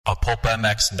a Pulp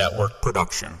MX Network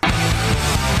production.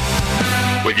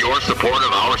 With your support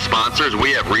of our sponsors,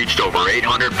 we have reached over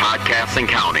 800 podcasts and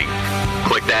counting.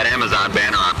 Click that Amazon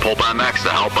banner on Pulp MX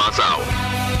to help us out.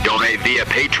 Donate via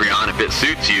Patreon if it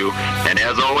suits you, and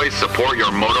as always, support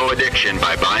your moto addiction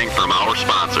by buying from our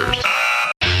sponsors.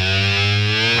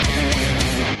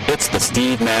 It's the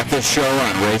Steve Mathis Show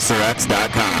on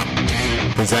RacerX.com,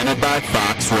 presented by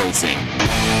Fox Racing.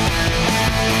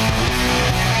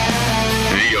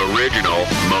 The original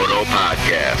Moto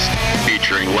Podcast,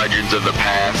 featuring legends of the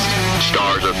past,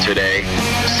 stars of today,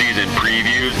 season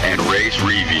previews and race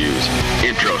reviews,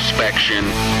 introspection,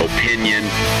 opinion,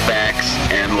 facts,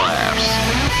 and laughs.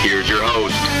 Here's your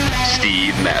host,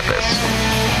 Steve Mathis.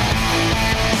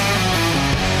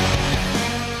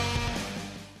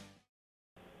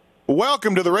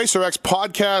 Welcome to the RacerX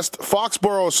podcast,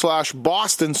 Foxboro /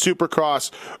 Boston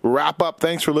Supercross wrap-up.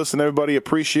 Thanks for listening, everybody.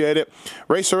 Appreciate it.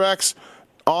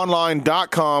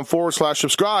 RacerXOnline.com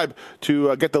 /subscribe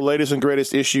to get the latest and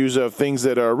greatest issues of things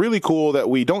that are really cool that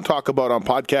we don't talk about on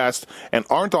podcast and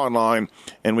aren't online.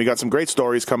 And we got some great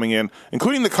stories coming in,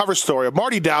 including the cover story of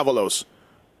Marty Davalos.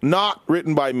 Not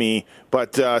written by me,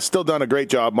 but still done a great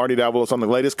job. Marty Davalos on the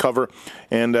latest cover.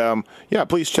 And,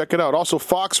 please check it out. Also,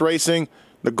 Fox Racing,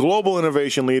 the global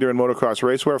innovation leader in motocross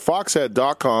racewear,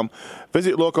 foxhead.com.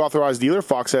 Visit local authorized dealer,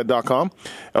 foxhead.com.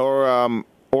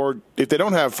 Or if they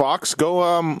don't have Fox,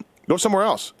 go somewhere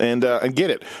else and get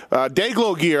it.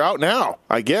 Dayglow gear out now,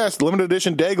 I guess. Limited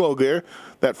edition Dayglow gear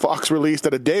that Fox released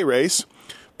at a day race.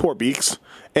 Poor Beaks.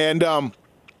 And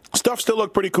stuff still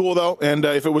looked pretty cool, though. And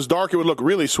if it was dark, it would look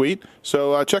really sweet.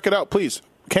 So check it out, please.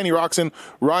 Kenny Roxon,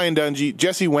 Ryan Dungey,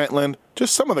 Jesse Wentland,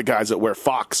 just some of the guys that wear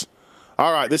Fox.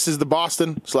 All right, this is the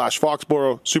Boston /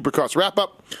 Foxboro Supercross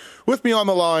wrap-up. With me on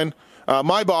the line,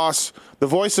 my boss, the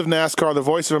voice of NASCAR, the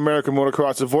voice of American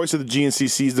motocross, the voice of the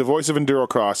GNCCs, the voice of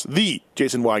Endurocross, the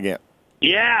Jason Wygant.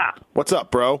 Yeah. What's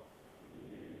up, bro?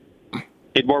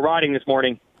 Did more riding this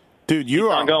morning. Dude, you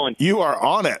are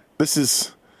on it. This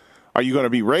is. Are you going to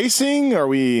be racing? Are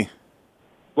we?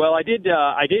 Well, I did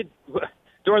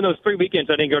during those 3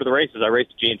 weekends. I didn't go to the races. I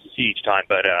raced the GNCC each time,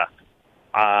 but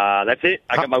that's it.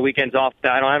 I got my weekends off.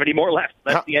 I don't have any more left.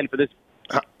 That's the end for this.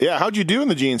 How'd you do in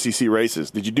the GNCC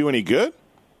races? Did you do any good?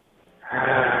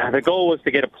 The goal was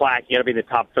to get a plaque. You got to be in the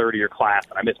top 30 of your class.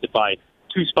 I missed it by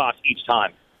 2 spots each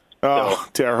time. Oh,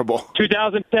 so, terrible.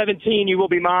 2017, you will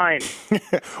be mine.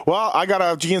 Well, I got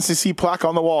a GNCC plaque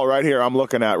on the wall right here I'm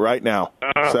looking at right now.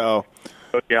 So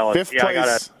jealous. Fifth place, I got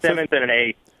a 7th and an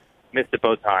 8th. Missed it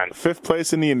both times. 5th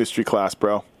place in the industry class,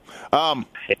 bro. And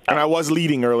I was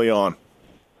leading early on.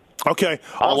 Okay.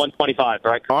 On a 125,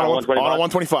 right? On a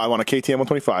 125, on a KTM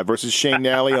 125 versus Shane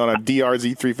Nally on a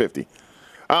DRZ 350.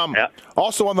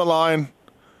 Also on the line,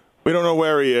 we don't know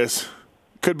where he is.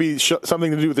 Could be something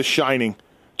to do with The Shining.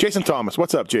 Jason Thomas,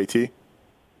 what's up, JT?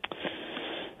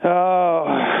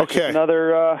 Okay.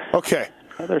 Another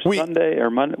Sunday or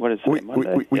Monday. What is it?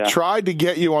 Monday? We tried to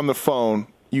get you on the phone.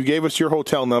 You gave us your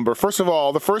hotel number. First of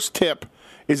all, the first tip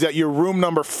is that you're room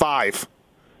number 5.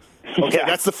 Okay,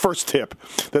 That's the first tip,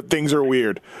 that things are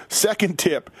weird. Second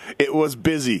tip, it was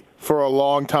busy for a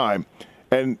long time,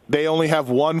 and they only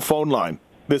have one phone line,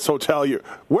 this hotel.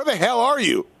 Where the hell are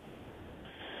you?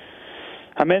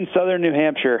 I'm in southern New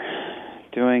Hampshire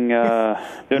doing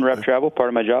rep travel, part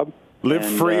of my job. Live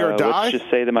free or die? Let's just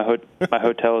say that my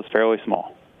hotel is fairly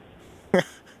small.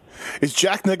 Is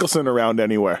Jack Nicholson around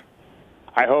anywhere?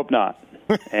 I hope not.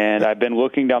 And I've been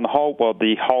looking down the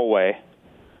hallway.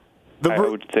 I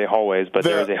would say hallways, but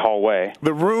there is a hallway.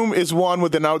 The room is one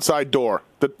with an outside door.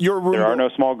 Your room. There are no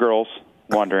small girls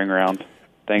wandering around.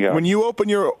 Thank God. When you open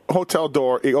your hotel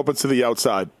door, it opens to the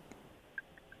outside.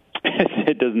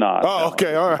 It does not. Oh,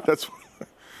 okay. All right. That's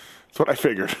what I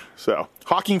figured. So,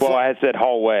 Well, I had said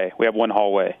hallway. We have one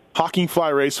hallway. Hawking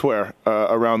Fly Racewear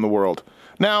around the world.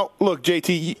 Now, look,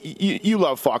 JT, you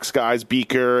love Fox guys,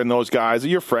 Beaker, and those guys.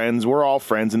 You're friends. We're all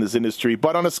friends in this industry.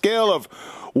 But on a scale of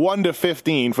 1 to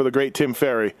 15 for the great Tim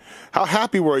Ferry, how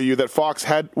happy were you that Fox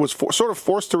was sort of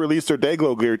forced to release their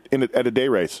Dayglow gear at a day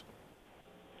race?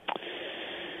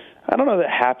 I don't know that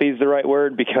happy is the right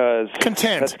word because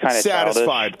content, that's kind of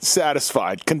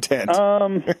satisfied, content.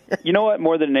 You know what?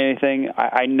 More than anything,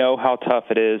 I know how tough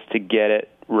it is to get it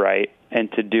right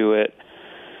and to do it,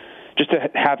 just to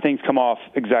have things come off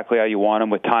exactly how you want them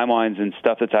with timelines and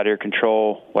stuff that's out of your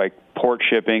control, like port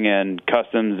shipping and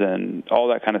customs and all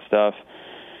that kind of stuff.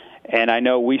 And I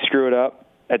know we screw it up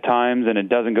at times and it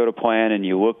doesn't go to plan and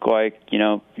you look like, you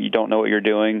don't know what you're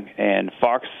doing. And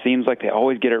Fox seems like they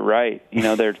always get it right.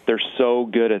 They're so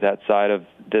good at that side of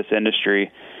this industry.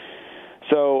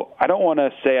 So I don't want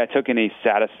to say I took any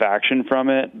satisfaction from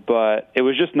it, but it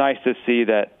was just nice to see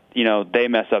that, they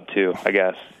mess up too, I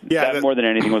guess. Yeah, that more than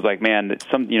anything was like, man,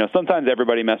 sometimes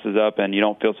everybody messes up and you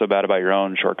don't feel so bad about your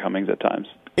own shortcomings at times.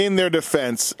 In their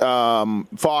defense,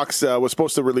 Fox was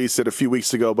supposed to release it a few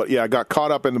weeks ago, but got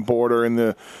caught up in the border, in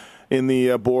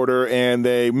the border, and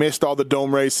they missed all the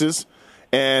dome races.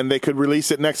 And they could release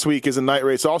it next week as a night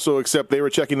race also, except they were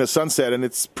checking the sunset, and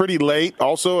it's pretty late.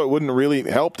 Also, it wouldn't really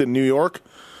help in New York.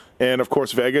 And, of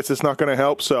course, Vegas is not going to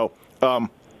help. So,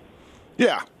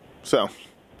 So.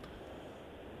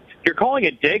 You're calling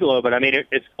it day glow, but,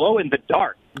 it's glow in the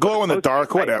dark. Glow in the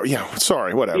dark, whatever. Yeah,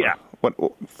 sorry, whatever. Yeah.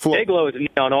 Day glow is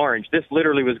neon orange. This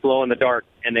literally was glow in the dark,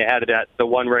 and they had it at the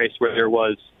one race where there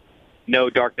was no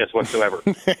darkness whatsoever.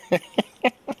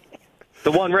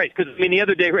 The one race, because, the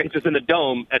other day race was in the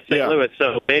Dome at St. Louis,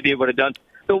 so maybe it would have done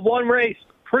the one race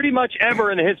pretty much ever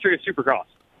in the history of Supercross.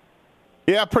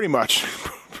 Yeah, pretty much.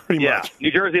 Pretty much. New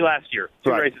Jersey last year.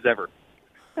 Two races ever.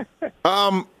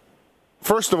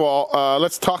 First of all,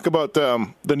 let's talk about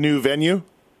the new venue,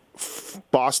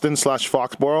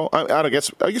 Boston/Foxboro. I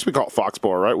guess we call it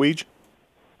Foxboro, right, Weege?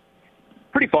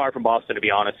 Pretty far from Boston, to be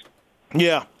honest.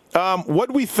 Yeah. What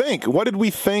did we think? What did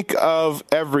we think of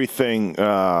everything,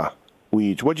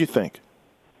 Weege? What'd you think?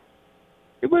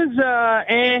 It was,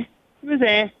 It was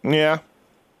Yeah.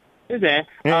 It was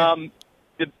Yeah.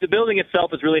 The building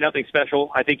itself is really nothing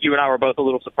special. I think you and I were both a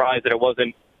little surprised that it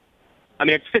wasn't.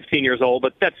 It's 15 years old,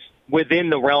 but that's within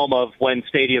the realm of when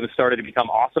stadiums started to become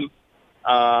awesome.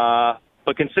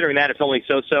 But considering that, it's only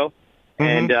so-so.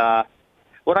 Mm-hmm. And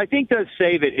what I think does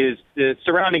save it is the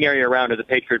surrounding area around it, the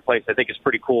Patriot Place, I think is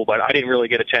pretty cool, but I didn't really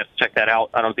get a chance to check that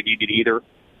out. I don't think you did either.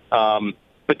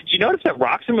 But did you notice that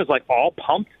Roxon was all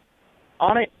pumped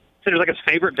on it? Said it was his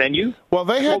favorite venue? Well,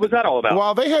 what was that all about?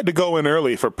 Well, they had to go in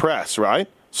early for press, right?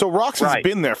 So Roxon's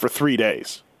been there for 3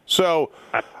 days. So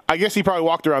I guess he probably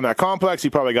walked around that complex. He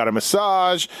probably got a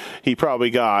massage. He probably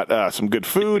got some good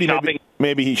food.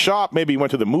 Maybe he shopped. Maybe he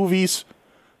went to the movies.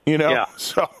 Yeah.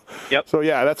 So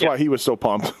that's why he was so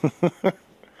pumped.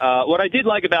 What I did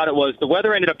like about it was the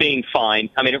weather ended up being fine.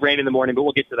 It rained in the morning, but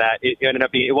we'll get to that.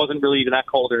 It wasn't really even that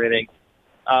cold or anything.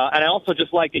 And I also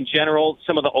just liked, in general,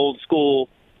 some of the old school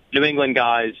New England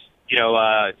guys.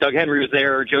 Doug Henry was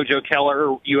there, JoJo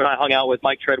Keller. You and I hung out with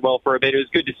Mike Treadwell for a bit. It was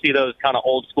good to see those kind of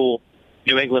old school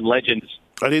New England legends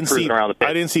cruising around the pit.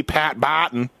 I didn't see Pat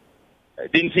Barton.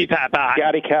 Didn't see Pat Barton.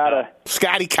 Scotty Cotta.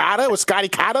 Scotty Cotta? Was Scotty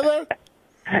Cotta there?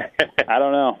 I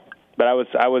don't know, but I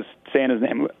was saying his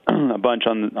name a bunch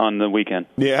on the weekend.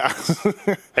 Yeah.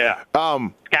 Yeah.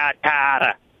 Scott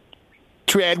Cotta.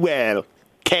 Treadwell.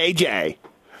 KJ.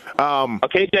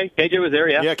 KJ was there,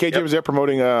 yeah. Yeah, KJ was there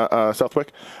promoting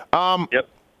Southwick. Yep.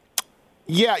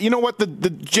 Yeah, you know what? The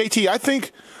JT, I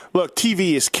think, look,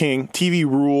 TV is king. TV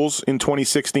rules in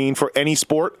 2016 for any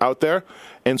sport out there.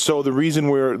 And so the reason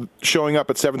we're showing up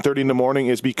at 7:30 in the morning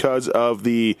is because of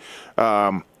the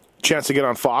chance to get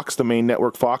on Fox, the main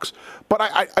network Fox.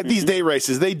 But these day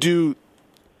races, they do,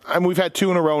 we've had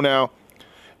 2 in a row now.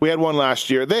 We had one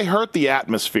last year. They hurt the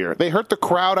atmosphere. They hurt the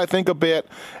crowd, I think, a bit,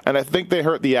 and I think they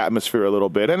hurt the atmosphere a little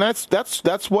bit. And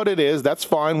that's what it is. That's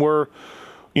fine. We're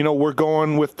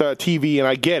going with TV, and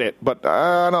I get it, but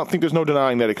I don't think there's no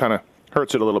denying that it kind of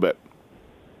hurts it a little bit.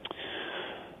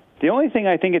 The only thing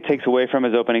I think it takes away from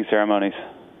is opening ceremonies.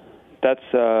 That's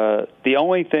the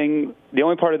only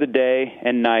part of the day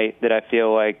and night that I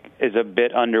feel like is a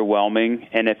bit underwhelming.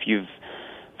 And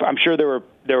I'm sure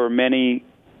there were many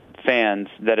fans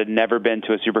that had never been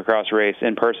to a Supercross race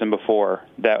in person before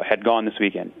that had gone this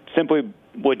weekend. Simply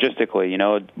logistically,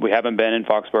 we haven't been in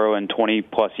Foxboro in 20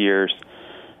 plus years.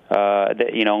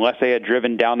 Unless they had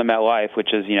driven down to MetLife,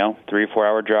 which is 3 or 4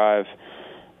 hour drive,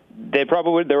 there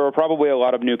were probably a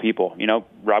lot of new people.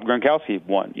 Rob Gronkowski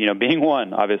being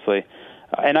one, obviously.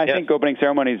 And I think opening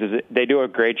ceremonies they do a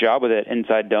great job with it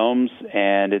inside domes.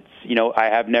 And it's I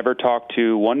have never talked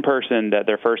to one person that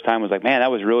their first time was like, man,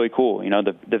 that was really cool.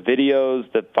 The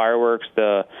videos, the fireworks,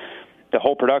 the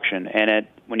whole production. And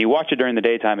when you watch it during the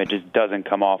daytime, it just doesn't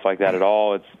come off like that at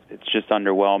all. It's just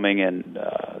underwhelming. And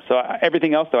so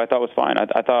everything else, though, I thought was fine.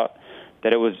 I thought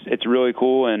that it's really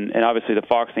cool. And obviously the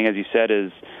Fox thing, as you said,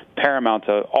 is paramount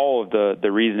to all of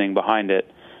the reasoning behind it.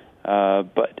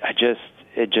 But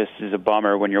it just is a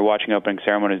bummer when you're watching opening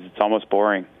ceremonies. It's almost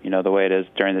boring, the way it is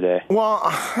during the day. Well,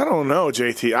 I don't know,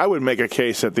 JT. I would make a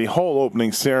case that the whole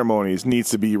opening ceremonies needs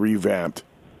to be revamped.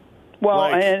 Well,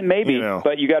 and maybe,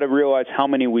 but you got to realize how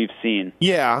many we've seen.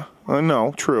 Yeah, I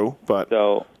know, true, but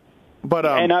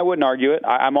and I wouldn't argue it.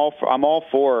 I'm all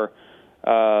for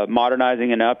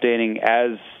modernizing and updating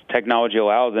as technology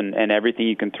allows and everything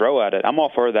you can throw at it. I'm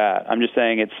all for that. I'm just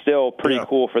saying it's still pretty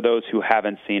cool for those who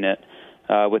haven't seen it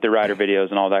with the rider videos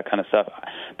and all that kind of stuff.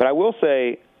 But I will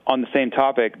say on the same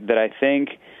topic that I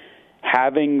think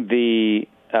having the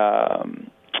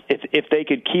if they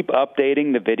could keep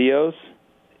updating the videos,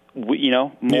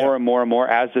 more and more and more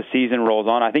as the season rolls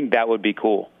on, I think that would be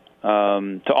cool.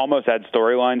 To almost add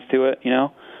storylines to it,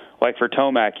 like for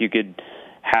Tomac, you could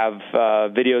have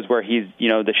videos where he's,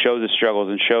 that shows his struggles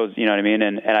and shows, you know what I mean?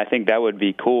 And I think that would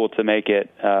be cool to make it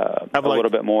a little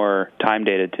bit more time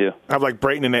dated too. Have like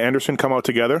Brayton and Anderson come out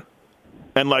together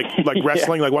and like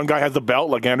wrestling, like one guy has the belt,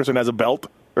 like Anderson has a belt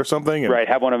or something. And, right,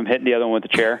 have one of them hitting the other one with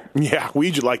the chair. Yeah,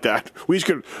 we like that. We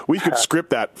could script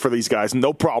that for these guys,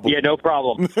 no problem. Yeah, no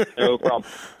problem. No problem.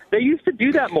 They used to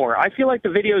do that more. I feel like the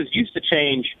videos used to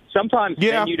change sometimes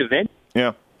venue to venue.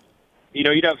 Yeah.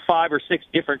 You'd have 5 or 6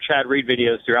 different Chad Reed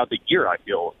videos throughout the year, I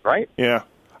feel, right? Yeah.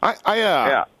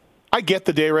 I get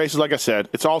the day races, like I said.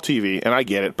 It's all TV, and I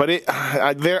get it. But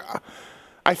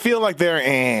I feel like they're,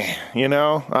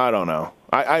 I don't know.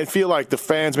 I feel like the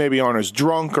fans maybe aren't as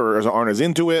drunk or aren't as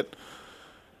into it.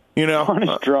 Aren't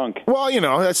as drunk. Well,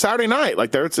 it's Saturday night.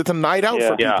 Like it's a night out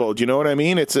for people. Do you know what I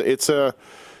mean? It's a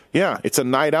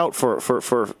night out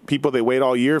for people. They wait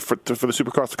all year for the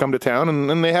Supercross to come to town,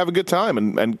 and they have a good time,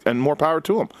 and more power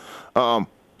to them.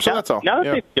 That's all. Now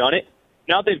that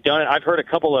they've done it, I've heard a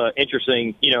couple of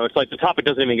interesting, it's like the topic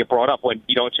doesn't even get brought up when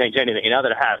you don't change anything. Now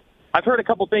that it has, I've heard a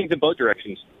couple things in both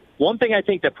directions. One thing I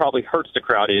think that probably hurts the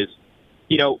crowd is,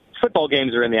 football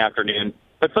games are in the afternoon,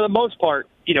 but for the most part,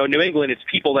 New England, it's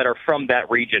people that are from that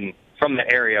region, from the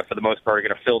area, for the most part, are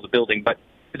going to fill the building. But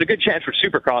there's a good chance for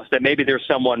Supercross that maybe there's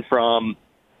someone from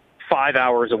 5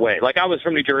 hours away. Like I was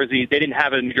from New Jersey. They didn't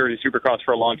have a New Jersey Supercross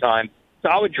for a long time. So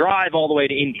I would drive all the way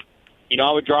to Indy.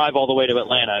 I would drive all the way to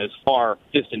Atlanta as far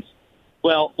distance.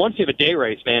 Well, once you have a day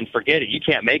race, man, forget it. You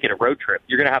can't make it a road trip.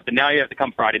 You're going to have to, now you have to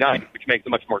come Friday night, which makes it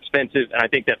much more expensive. And I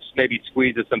think that's maybe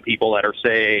squeezes some people that are,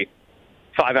 say,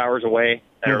 5 hours away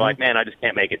that are like, man, I just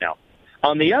can't make it now.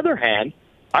 On the other hand,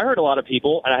 I heard a lot of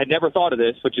people, and I had never thought of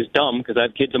this, which is dumb because I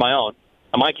have kids of my own.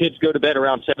 And my kids go to bed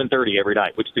around 7:30 every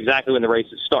night, which is exactly when the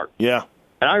races start. Yeah.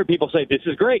 And I heard people say, this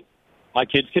is great. My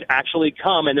kids could actually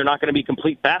come, and they're not going to be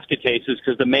complete basket cases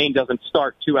because the main doesn't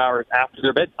start 2 hours after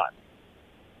their bedtime.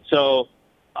 So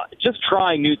just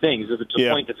trying new things is a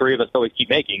point the three of us always keep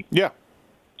making. Yeah.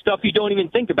 Stuff you don't even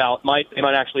think about, they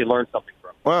might actually learn something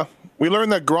from. Well, we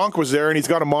learned that Gronk was there, and he's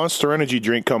got a Monster Energy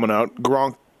drink coming out,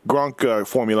 Gronk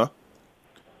formula.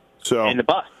 So And the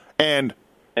bus. And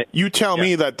you tell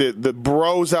me that the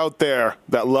bros out there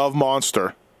that love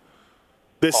Monster,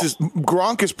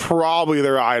 Gronk is probably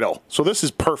their idol. So this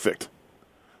is perfect.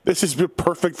 This is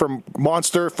perfect for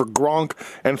Monster, for Gronk,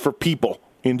 and for people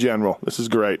in general. This is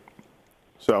great.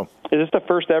 So, is this the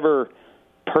first ever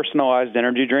personalized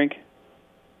energy drink?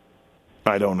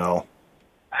 I don't know.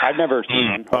 I've never seen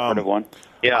one. Heard of one.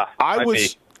 Yeah,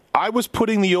 I was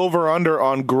putting the over/under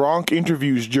on Gronk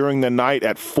interviews during the night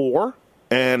at 4,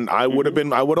 and I would have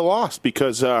lost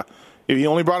because he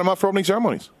only brought him up for opening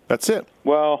ceremonies. That's it.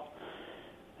 Well,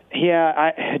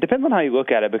 it depends on how you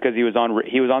look at it because he was on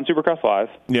Supercross Live.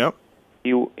 Yep.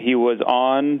 He was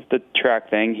on the track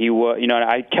thing. He was, and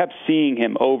I kept seeing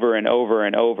him over and over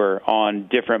and over on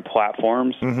different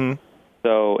platforms. Mm-hmm.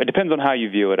 So it depends on how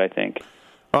you view it, I think.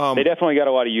 They definitely got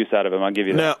a lot of use out of him, I'll give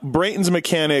you that. Now, Brayton's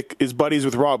mechanic is buddies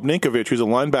with Rob Ninkovich, who's a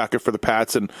linebacker for the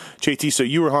Pats, and JT, so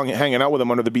you were hanging out with him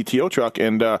under the BTO truck,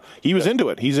 and he was into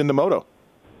it. He's into moto.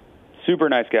 Super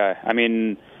nice guy. I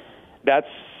mean, that's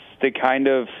the kind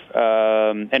of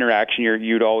interaction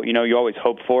you always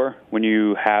hope for when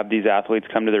you have these athletes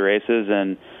come to the races,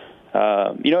 and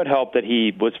it helped that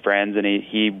he was friends and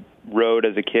he rode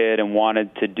as a kid and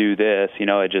wanted to do this.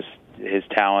 It just his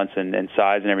talents and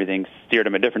size and everything steered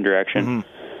him a different direction.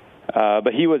 Mm-hmm.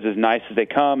 But he was as nice as they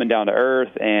come and down to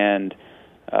earth and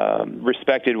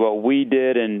respected what we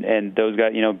did and those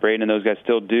guys, Braden and those guys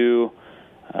still do.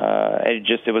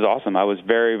 It was awesome. I was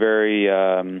very, very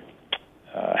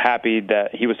happy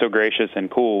that he was so gracious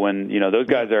and cool when, those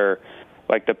guys are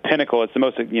like the pinnacle. It's the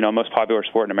most popular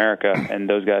sport in America, and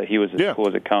those guys, he was as cool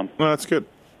as it come. Well, that's good.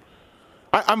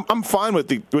 I'm fine with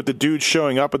the dudes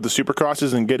showing up at the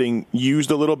Supercrosses and getting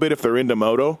used a little bit if they're into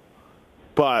moto,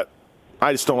 but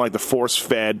I just don't like the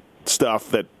force-fed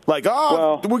stuff that we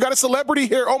got a celebrity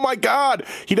here. Oh my God,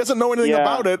 he doesn't know anything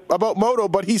about moto,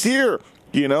 but he's here.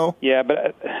 Yeah,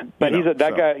 but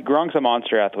guy Gronk's a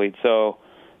monster athlete, so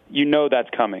that's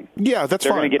coming. Yeah, that's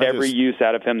They're fine. They're going to get every use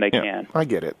out of him they can. I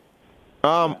get it.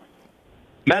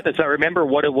 Mathis, I remember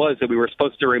what it was that we were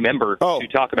supposed to remember to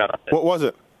talk about. What was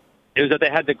it? It was that they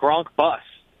had the Gronk bus.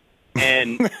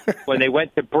 And when they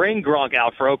went to bring Gronk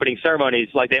out for opening ceremonies,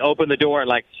 like they opened the door and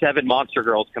like 7 Monster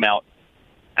girls come out,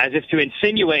 as if to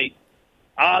insinuate,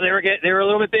 they were a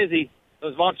little bit busy.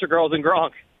 Those Monster girls and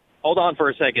Gronk. Hold on for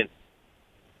a second.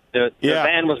 The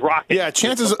van was rocking. Yeah,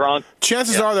 chances are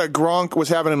that Gronk was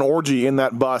having an orgy in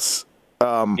that bus.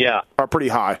 Are pretty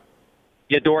high.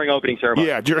 Yeah, during opening ceremony.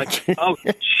 Yeah, during. Like, oh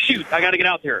shoot! I got to get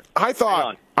out there. I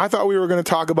thought we were going to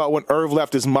talk about when Irv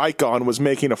left his mic on, was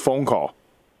making a phone call,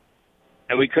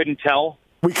 and we couldn't tell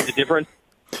the difference.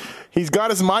 He's got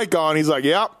his mic on. He's like,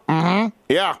 "Yeah,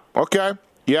 yeah, okay,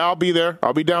 yeah, I'll be there.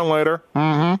 I'll be down later."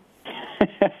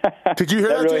 Did you hear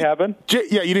that? Really happened?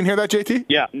 Yeah, you didn't hear that, JT?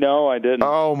 Yeah. No, I didn't.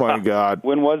 Oh my God!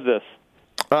 When was this?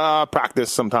 Practice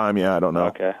sometime. Yeah, I don't know.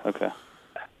 Okay.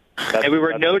 And we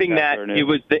were noting that it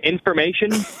was the information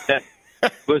that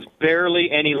was barely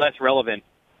any less relevant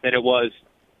than it was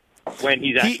when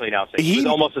he's actually announcing. It was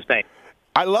almost the same.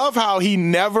 I love how he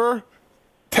never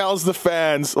tells the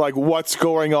fans like what's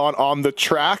going on the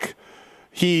track.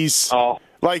 He's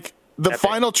like the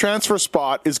final transfer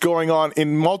spot is going on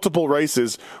in multiple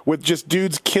races with just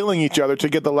dudes killing each other to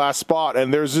get the last spot,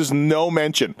 and there's just no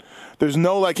mention. There's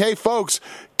no like, hey folks,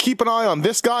 keep an eye on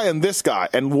this guy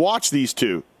and watch these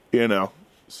two. You know,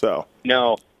 so.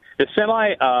 No. In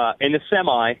the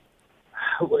semi,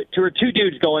 there were two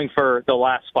dudes going for the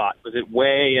last spot. Was it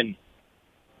Way and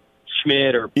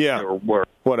Schmidt or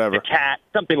whatever. The Cat,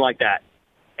 something like that.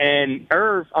 And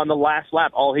Irv, on the last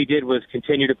lap, all he did was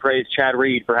continue to praise Chad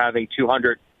Reed for having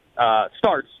 200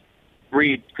 starts.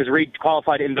 Because Reed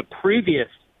qualified in the previous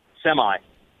semi.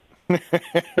 So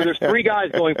there's 3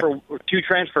 guys going for 2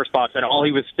 transfer spots, and all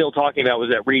he was still talking about was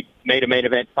that Reed made a main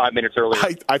event 5 minutes earlier.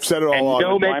 I've said it all along.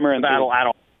 No mention of battle at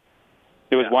all.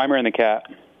 It was Weimer and the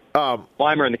Cat.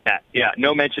 Weimer and the Cat, yeah.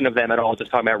 No mention of them at all,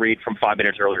 just talking about Reed from 5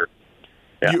 minutes earlier.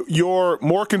 Yeah. You're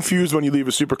more confused when you leave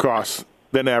a Supercross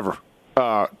than ever.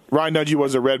 Ryan Nudgy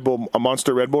was a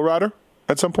Monster Red Bull rider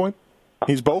at some point.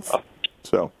 He's both.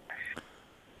 So.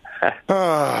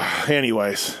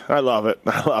 Anyways, I love it.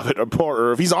 Poor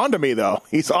Irv. He's on to me, though.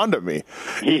 He's on to me.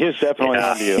 He is definitely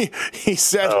on to you. He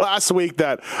said last week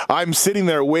that I'm sitting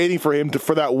there waiting for him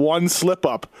for that one slip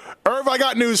up. Irv, I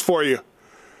got news for you.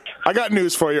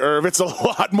 Irv. It's a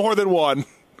lot more than one.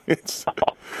 It's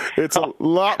a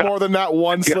lot more than that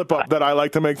one slip up that I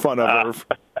like to make fun of, Irv.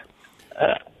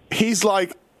 He's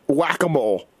like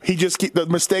whack-a-mole. The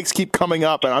mistakes keep coming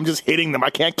up, and I'm just hitting them.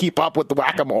 I can't keep up with the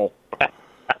whack-a-mole.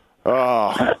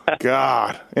 Oh,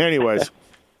 God. Anyways.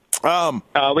 We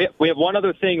have one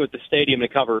other thing with the stadium to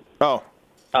cover.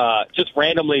 Just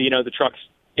randomly, the trucks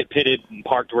get pitted and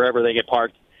parked wherever they get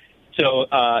parked. So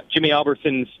Jimmy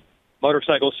Albertson's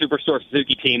Motorcycle Superstore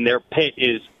Suzuki team, their pit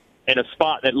is in a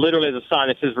spot that literally is a sign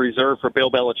that says reserved for Bill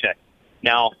Belichick.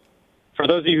 Now, for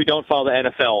those of you who don't follow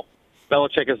the NFL,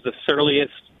 Belichick is the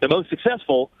surliest, the most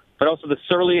successful, but also the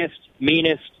surliest,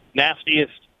 meanest,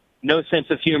 nastiest, no sense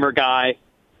of humor guy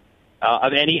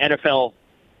of any NFL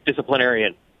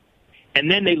disciplinarian. And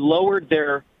then they lowered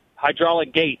their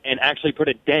hydraulic gate and actually put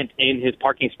a dent in his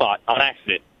parking spot on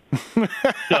accident.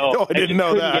 So I didn't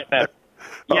know that.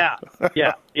 Yeah.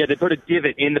 They put a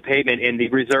divot in the pavement in the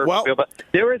reserve field. But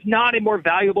there is not a more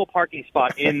valuable parking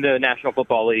spot in the National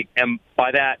Football League, and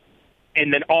by that,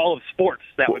 and then all of sports,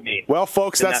 that would mean. Well,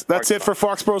 folks, that's it for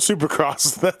Foxboro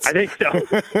Supercross.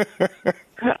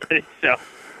 I think so.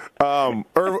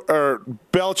 Or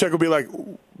Belichick will be like,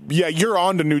 yeah, you're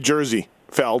on to New Jersey,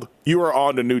 Feld. You are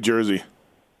on to New Jersey.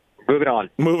 Moving on.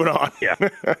 Yeah.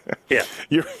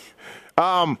 You're,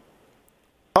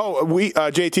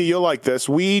 JT, you'll like this.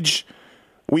 We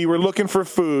were looking for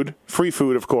food, free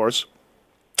food, of course,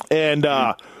 and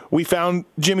we found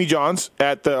Jimmy John's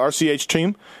at the RCH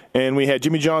team, and we had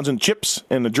Jimmy John's and chips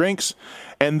and the drinks,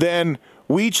 and then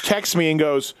Weege texts me and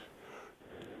goes,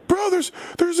 bro, there's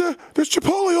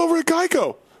Chipotle over at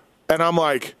Geico. And I'm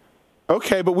like,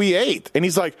 okay, but we ate. And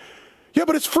he's like, yeah,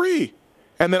 but it's free.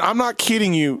 And then I'm not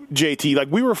kidding you, JT. Like,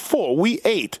 we were full. We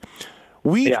ate.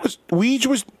 Weege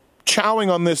was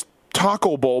chowing on this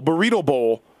taco bowl, burrito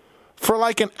bowl, for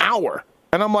like an hour.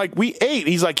 And I'm like, we ate.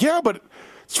 He's like, yeah, but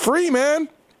it's free, man.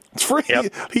 It's free.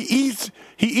 Yep. He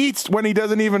eats when he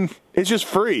doesn't even, it's just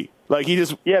free. Like, he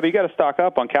just. Yeah, but you got to stock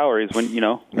up on calories when,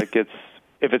 like if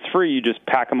it's free, you just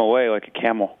pack them away like a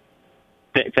camel.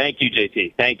 Thank you,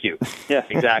 JT. Thank you. Yeah,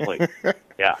 exactly.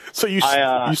 Yeah. So you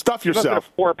stuff yourself.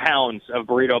 4 pounds of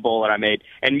burrito bowl that I made,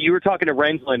 and you were talking to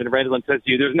Rensland, and Rensland says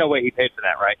to you, "There's no way he paid for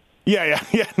that, right?" Yeah.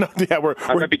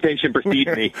 Our reputation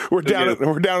precedes me. We're down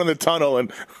in the tunnel,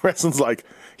 and Rensland's like,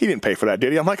 "He didn't pay for that,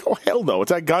 did he?" I'm like, "Oh hell no,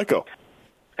 it's at Geico."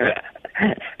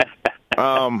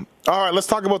 All right, let's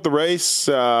talk about the race.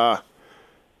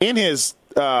 In his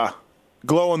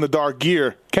glow-in-the-dark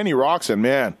gear, Kenny Roczen,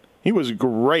 man, he was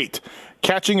great.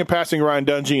 Catching and passing Ryan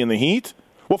Dungey in the heat.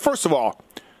 Well, first of all,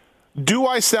 do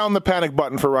I sound the panic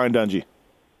button for Ryan Dungey?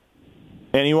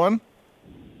 Anyone?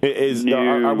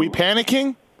 Are we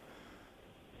panicking?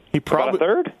 He probably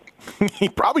third. He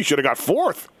probably should have got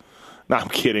fourth. No, I'm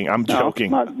kidding. I'm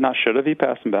joking. Not should have. He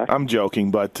passed him back. I'm joking,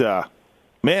 but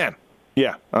man,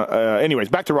 yeah. Anyways,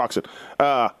 back to Roczen.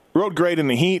 Rode great in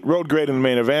the heat. Rode great in the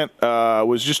main event.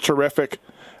 Was just terrific.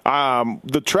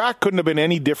 The track couldn't have been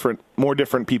any more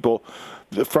different, people,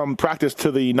 from practice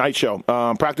to the night show.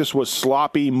 Practice was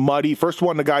sloppy, muddy. First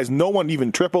one, the guys, no one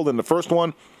even tripled in the first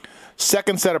one.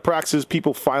 Second set of practices,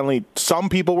 some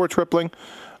people were tripling.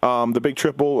 The big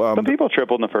triple. Some people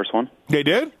tripled in the first one. They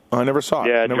did? I never saw it.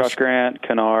 Yeah, Josh Grant,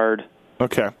 Kennard.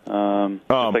 Okay. Just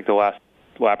like the last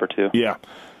lap or two. Yeah.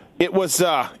 It was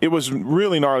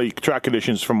really gnarly track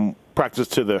conditions from practice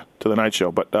to the night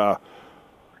show, but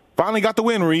finally got the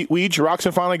win. Weege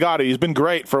Roczen finally got it. He's been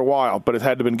great for a while, but it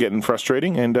had to been getting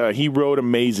frustrating, and he rode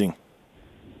amazing.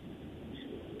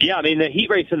 Yeah, I mean, the heat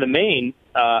race in the main,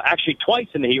 actually twice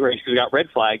in the heat race because we got red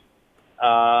flag.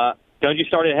 Dungey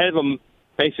started ahead of him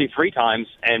basically 3 times,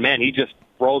 and, man, he just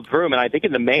rolled through him. And I think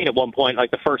in the main at one point,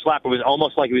 like the first lap, it was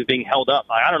almost like he was being held up.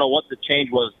 I don't know what the change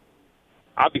was.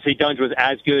 Obviously, Dungey was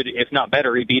as good, if not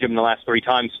better. He beat him the last 3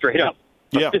 times straight up.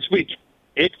 But yeah. This week,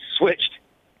 it switched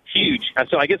huge. And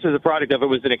so I guess as a product of it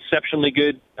was an exceptionally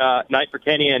good night for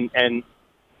Kenny, and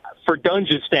for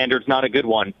Dungey's standards, not a good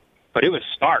one. But it was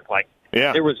stark.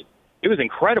 Yeah. It was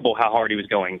incredible how hard he was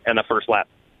going in the first lap.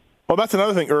 Well, that's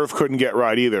another thing Irv couldn't get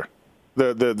right either.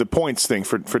 The points thing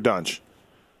for Dungey.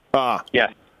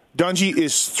 Yeah. Dungey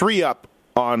is 3 up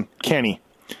on Kenny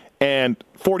and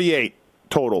 48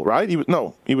 total, right? He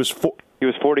was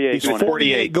 48. He's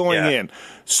 48 going in.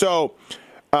 So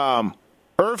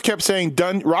Irv kept saying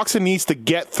Roczen needs to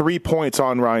get 3 points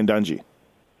on Ryan Dungey.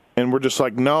 And we're just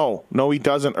like, no, he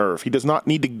doesn't, Irv. He does not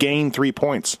need to gain 3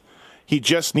 points. He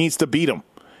just needs to beat him.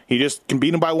 He just can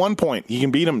beat him by 1 point. He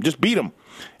can beat him, just beat him.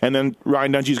 And then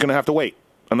Ryan Dungey's going to have to wait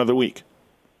another week.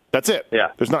 That's it.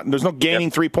 Yeah. There's no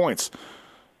gaining 3 points.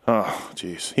 Oh,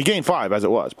 jeez. He gained 5 as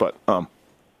it was, but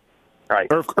right.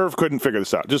 Irv couldn't figure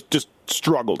this out. Just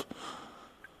struggled.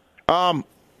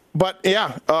 But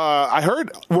yeah, I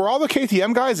heard, were all the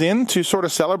KTM guys in to sort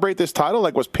of celebrate this title?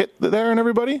 Like, was Pitt there and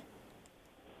everybody?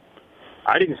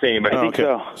 I didn't see anybody. I think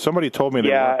so. Somebody told me.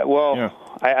 Yeah,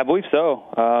 I believe so.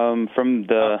 From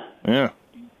the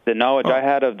knowledge I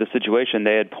had of the situation,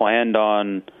 they had planned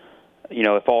on,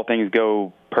 if all things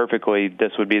go perfectly,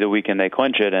 this would be the weekend they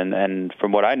clinch it. And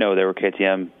from what I know, there were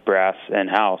KTM brass and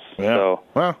house. Yeah. So,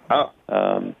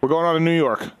 we're going on to New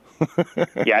York.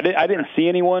 Yeah, I didn't see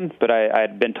anyone, but I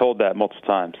had been told that multiple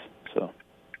times. So,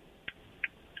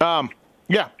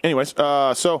 yeah. Anyways,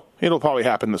 so it'll probably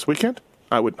happen this weekend.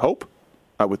 I would hope.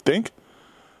 I would think.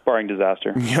 Barring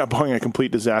disaster. Yeah, barring a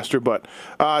complete disaster. But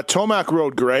Tomac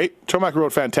rode great. Tomac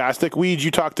rode fantastic. Weege, you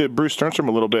talked to Bruce Sternstrom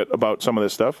a little bit about some of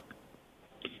this stuff.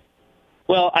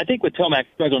 Well, I think with Tomac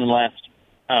struggling in the last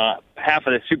half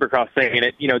of the Supercross thing,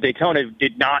 and Daytona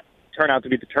did not turn out to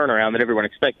be the turnaround that everyone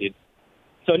expected.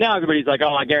 So now everybody's like,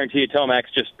 I guarantee you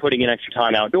Tomac's just putting in extra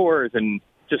time outdoors and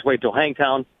just wait till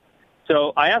Hangtown.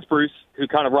 So I asked Bruce, who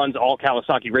kind of runs all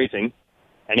Kawasaki racing,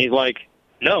 and he's like,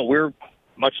 no, we're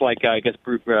much like, I guess,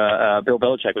 Bill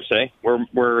Belichick would say,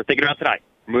 we're thinking about tonight.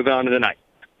 We're moving on to tonight.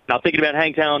 Not thinking about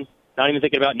Hangtown, not even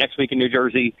thinking about next week in New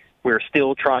Jersey. We're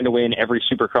still trying to win every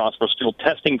Supercross. We're still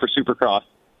testing for Supercross.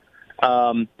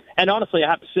 And honestly, I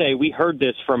have to say, we heard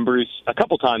this from Bruce a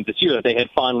couple times this year that they had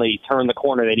finally turned the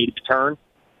corner they needed to turn,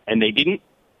 and they didn't.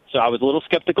 So I was a little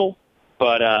skeptical,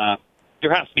 but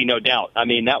there has to be no doubt. I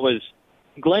mean, that was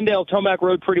Glendale, Tomac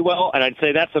rode pretty well, and I'd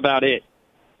say that's about it.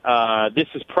 This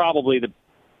is probably the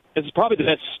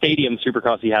best stadium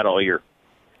Supercross he had all year.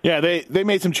 Yeah, they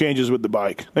made some changes with the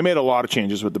bike. They made a lot of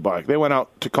changes with the bike. They went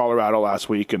out to Colorado last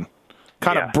week and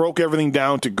kind of broke everything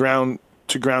down to ground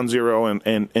zero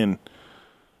and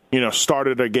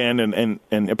started again.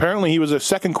 And apparently he was a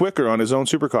second quicker on his own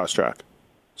Supercross track.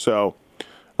 So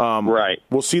right,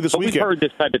 we'll see this weekend. We've heard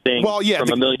this type of thing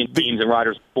from a million teams and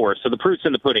riders before. So the proof's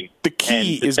in the pudding. The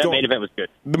key is that main event was good.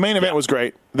 The main event was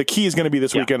great. The key is going to be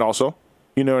this weekend also.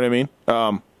 You know what I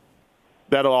mean?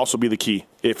 That'll also be the key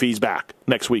if he's back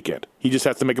next weekend. He just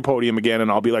has to make a podium again,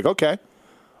 and I'll be like, okay,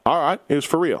 all right, it was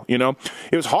for real.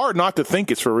 It was hard not to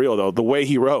think it's for real, though, the way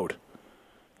he rode,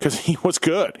 because he was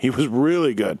good. He was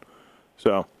really good.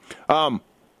 So,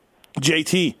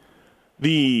 JT,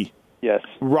 the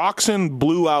Roczen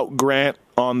blew out Grant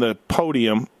on the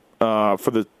podium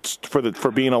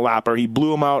for being a lapper. He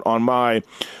blew him out on my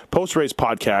post-race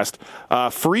podcast.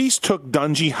 Freeze took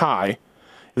Dungey high.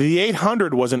 The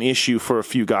 800 was an issue for a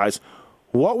few guys.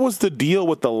 What was the deal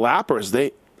with the lappers?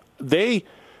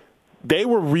 They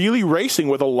were really racing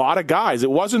with a lot of guys.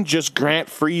 It wasn't just Grant,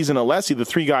 Freeze, and Alessi, the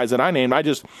three guys that I named. I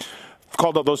just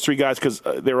called out those three guys because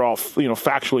they were all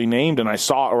factually named, and I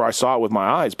saw it with my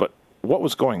eyes. But what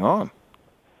was going on?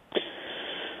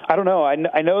 I don't know. I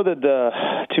know that the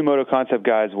two Moto Concept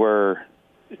guys were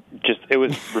it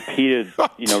was repeated,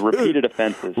 repeated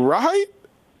offenses. Right?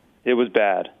 It was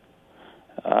bad.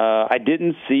 I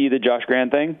didn't see the Josh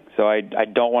Grant thing, so I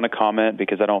don't want to comment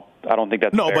because I don't think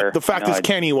that's fair. No, but the fact is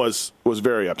Kenny was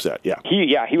very upset. Yeah.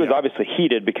 He was obviously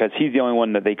heated because he's the only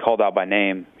one that they called out by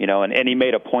name, and he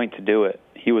made a point to do it.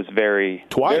 He was very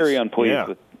unpleased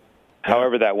with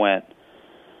however that went.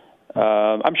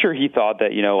 I'm sure he thought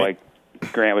that,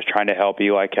 Grant was trying to help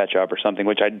Eli catch up or something,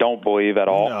 which I don't believe at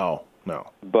all.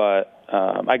 No. But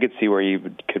I could see where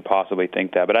you could possibly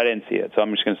think that, but I didn't see it, so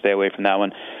I'm just going to stay away from that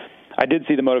one. I did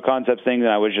see the Moto Concepts thing, and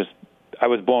I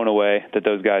was blown away that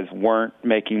those guys weren't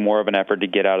making more of an effort to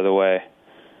get out of the way.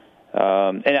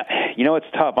 And it's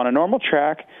tough. On a normal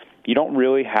track, you don't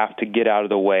really have to get out of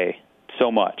the way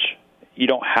so much. You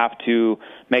don't have to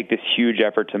make this huge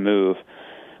effort to move.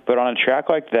 But on a track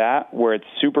like that, where it's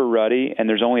super ruddy and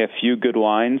there's only a few good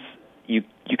lines, you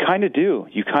kind of do.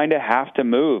 You kind of have to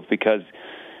move because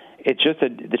it's just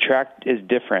the track is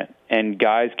different, and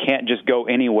guys can't just go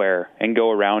anywhere and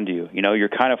go around you. You're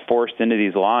kind of forced into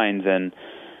these lines, and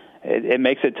it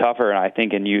makes it tougher. I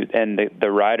think, and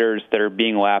the riders that are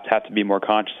being lapped have to be more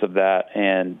conscious of that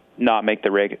and not make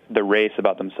the race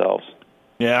about themselves.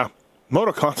 Yeah,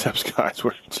 Moto Concepts guys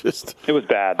were just. It was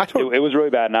bad. It was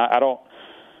really bad, and I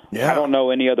don't know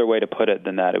any other way to put it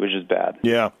than that. It was just bad.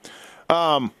 Yeah.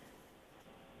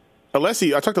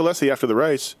 Alessi, I talked to Alessi after the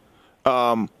race.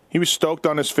 He was stoked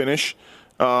on his finish.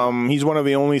 He's one of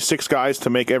the only 6 guys to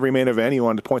make every main event. He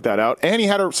wanted to point that out. And he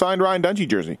had a signed Ryan Dungey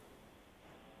jersey.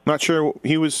 Not sure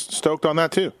he was stoked on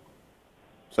that, too.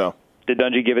 So, did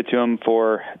Dungey give it to him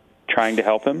for trying to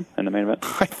help him in the main event?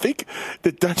 I think,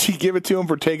 did Dungey give it to him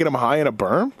for taking him high in a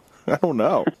berm? I don't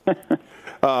know.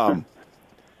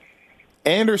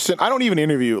 Anderson, I don't even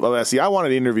interview Alessi. I wanted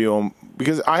to interview him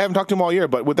because I haven't talked to him all year,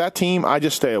 but with that team, I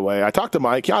just stay away. I talked to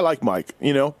Mike. Yeah, I like Mike,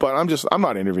 but I'm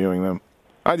not interviewing them.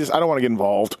 I don't want to get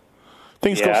involved.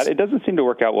 It doesn't seem to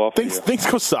work out well for you. Things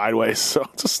go sideways, so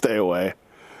just stay away.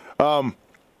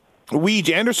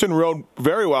 Anderson rode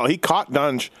very well. He caught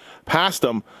Dunge, passed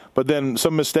him, but then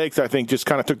some mistakes, I think, just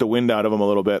kind of took the wind out of him a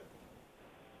little bit.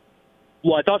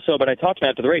 Well, I thought so, but I talked to him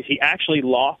after the race. He actually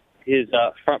lost his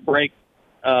front brake.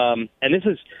 And this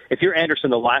is, if you're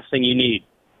Anderson, the last thing you need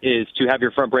is to have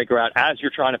your front breaker out as you're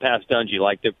trying to pass Dungey.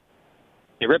 Like,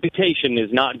 the reputation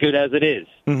is not good as it is.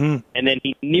 Mm-hmm. And then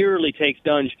he nearly takes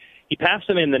Dunge. He passed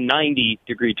him in the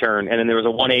 90-degree turn, and then there was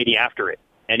a 180 after it.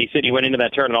 And he said he went into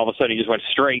that turn, and all of a sudden he just went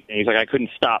straight, and he's like, I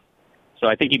couldn't stop. So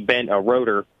I think he bent a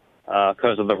rotor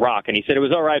because of the rock. And he said it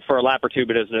was all right for a lap or two,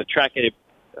 but as the track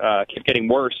kept getting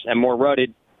worse and more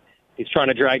rutted, he's trying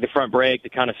to drag the front brake to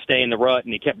kind of stay in the rut,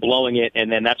 and he kept blowing it.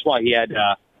 And then that's why he had,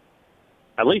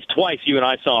 at least twice you and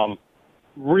I saw him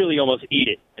really almost eat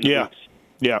it.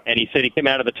 Yeah. And he said he came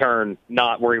out of the turn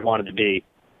not where he wanted to be.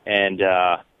 And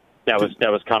that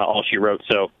was kind of all she wrote.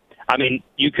 So, I mean,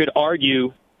 you could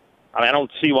argue, I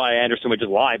don't see why Anderson would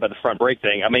just lie about the front brake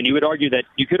thing. I mean, you could argue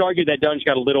that Dunge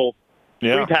got a little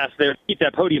free pass there to keep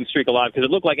that podium streak alive because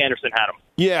it looked like Anderson had him.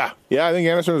 Yeah, I think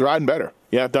Anderson was riding better.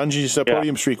 Yeah, Dungey's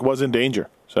podium streak was in danger.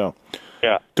 So,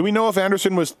 yeah. Do we know if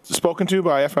Anderson was spoken to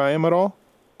by FIM at all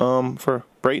for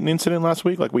Brayton incident last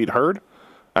week, like we'd heard?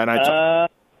 And I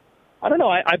don't know.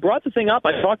 I brought the thing up.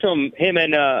 I talked to him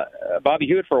and Bobby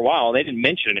Hewitt for a while, and they didn't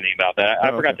mention anything about that.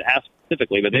 I forgot to ask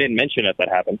specifically, but they didn't mention that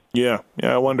happened. Yeah,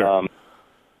 I wonder.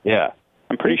 Yeah.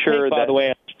 I'm pretty sure by the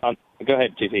way, go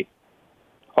ahead, GP.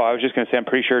 Oh, I was just going to say, I'm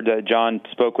pretty sure that John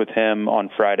spoke with him on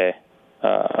Friday.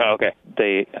 Okay.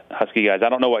 The Husky guys. I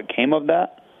don't know what came of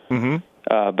that,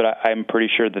 but I'm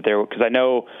pretty sure that because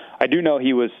I do know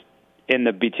he was in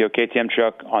the BTO KTM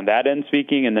truck on that end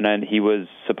speaking, and then he was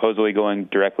supposedly going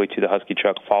directly to the Husky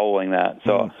truck following that.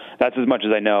 So that's as much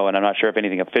as I know, and I'm not sure if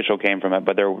anything official came from it,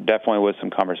 but there definitely was some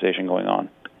conversation going on.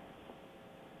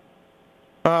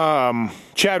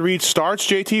 Chad Reed's starts,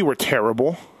 JT, were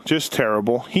terrible. Just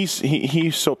terrible.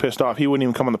 He's so pissed off. He wouldn't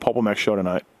even come on the Pulpamex show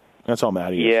tonight. That's how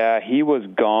mad he is. Yeah, he was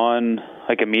gone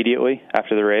like immediately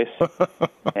after the race.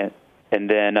 and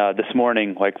then this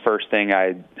morning, like first thing,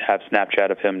 I have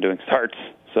Snapchat of him doing starts.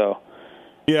 So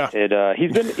yeah,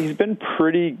 he's been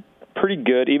pretty pretty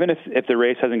good. Even if the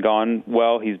race hasn't gone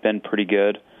well, he's been pretty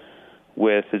good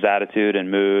with his attitude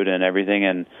and mood and everything.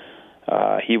 And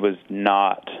he was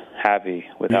not happy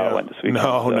with how it went this weekend.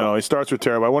 No, he starts with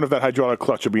terrible. I wonder if that hydraulic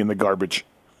clutch will be in the garbage.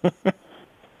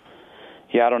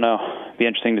 Yeah, I don't know. Be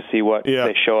interesting to see what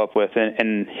they show up with,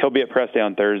 and he'll be at press day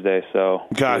on Thursday. So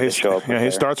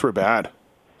his starts were bad.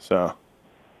 So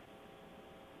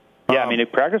I mean,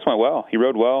 practice went well. He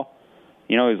rode well.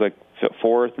 He was like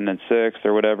 4th and then 6th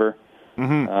or whatever,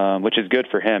 which is good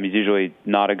for him. He's usually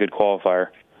not a good qualifier.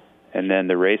 And then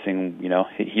the racing,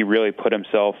 he really put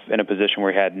himself in a position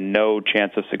where he had no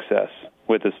chance of success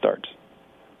with his starts.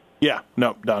 Yeah,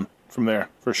 no, done from there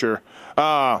for sure.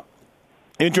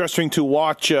 Interesting to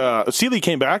watch. Seeley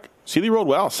came back. Seeley rode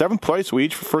well. 7th place,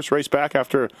 Weege, for first race back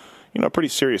after a pretty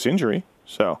serious injury.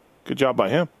 So good job by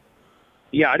him.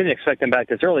 Yeah, I didn't expect him back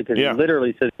this early because he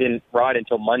literally says he didn't ride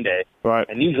until Monday. Right.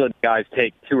 And usually the guys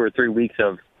take 2 or 3 weeks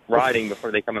of riding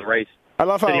before they come and race. I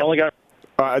love how he only got.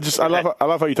 I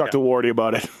love how you talk to Wardy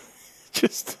about it.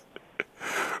 Just.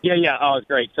 Yeah. Oh, it's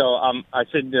great. So I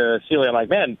said to Seeley, I'm like,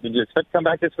 man, did you expect to come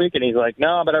back this week? And he's like,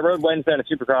 no, but I rode Wednesday on a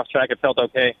Supercross track. It felt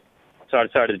okay. So I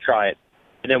decided to try it.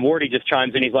 And then Wardy just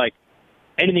chimes in. He's like,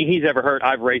 anything he's ever heard,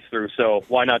 I've raced through, so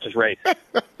why not just race?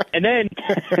 And then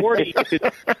Wardy,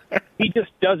 he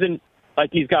just doesn't,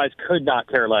 like these guys could not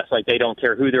care less. Like they don't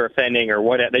care who they're offending or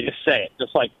what. They just say it,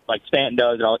 just like Stanton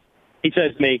does. And he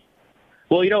says to me,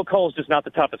 well, Cole's just not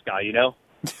the toughest guy,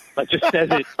 Like just says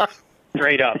it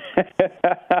straight up.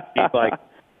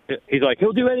 He's like,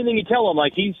 he'll do anything you tell him.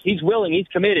 Like he's willing, he's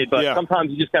committed, but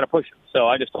sometimes you just got to push him. So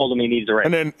I just told him he needs a race.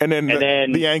 And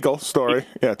then the ankle story.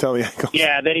 Tell the ankle.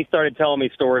 Yeah, then he started telling me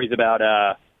stories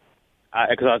about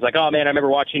because I was like, oh man, I remember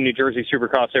watching New Jersey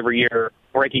Supercross every year,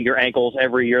 breaking your ankles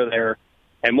every year there.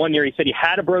 And one year he said he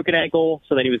had a broken ankle,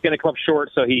 so then he was going to come up short,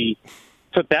 so he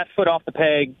took that foot off the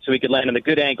peg so he could land on the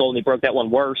good ankle, and he broke that one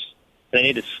worse. And then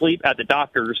he had to sleep at the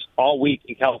doctor's all week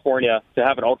in California to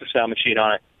have an ultrasound machine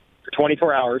on it for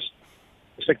 24 hours,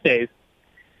 for 6 days.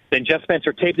 Then Jeff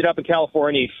Spencer taped it up in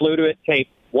California. He flew to it,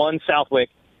 taped one Southwick,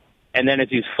 and then as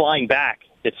he was flying back,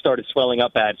 it started swelling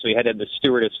up bad, so he had to have the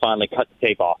stewardess finally cut the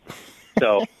tape off.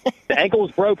 So the ankle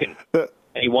was broken, and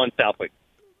he won Southwick.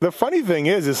 The funny thing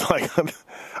is like,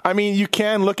 I mean, you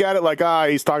can look at it like,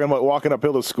 he's talking about walking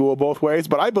uphill to school both ways,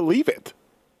 but I believe it.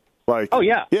 Like, oh,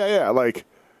 yeah. Yeah, like,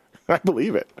 I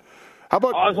believe it. How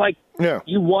about? I was like,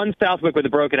 you won Southwick with a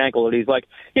broken ankle, and he's like,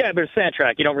 yeah, but it's sand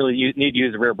track. You don't really need to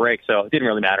use the rear brake, so it didn't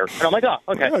really matter. And I'm like, oh,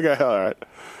 okay. Okay, all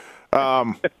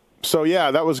right. So,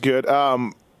 yeah, that was good.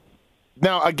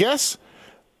 Now, I guess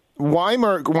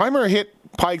Weimer hit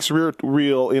Pike's rear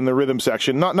wheel in the rhythm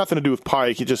section. Nothing to do with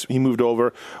Pike. He moved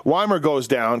over. Weimer goes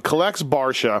down, collects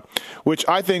Barsha, which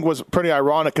I think was pretty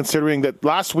ironic considering that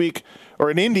last week,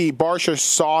 or in Indy, Barsha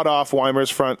sawed off Weimer's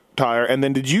front tire. And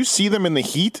then did you see them in the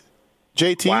heat,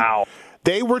 JT? Wow.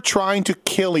 They were trying to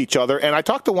kill each other, and I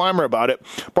talked to Weimer about it.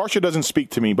 Barsha doesn't speak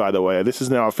to me, by the way. This is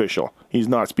now official. He's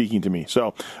not speaking to me.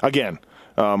 So, again,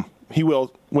 he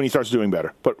will when he starts doing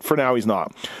better. But for now, he's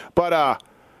not. But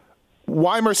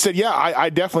Weimer said, yeah, I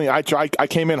definitely, I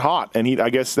came in hot, and I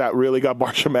guess that really got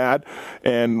Barsha mad,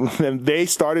 and then they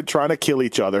started trying to kill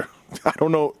each other. I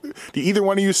don't know. Do either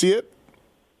one of you see it?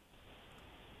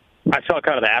 I saw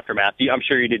kind of the aftermath. I'm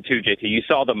sure you did too, JT. You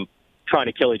saw them trying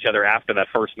to kill each other after that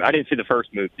first move. I didn't see the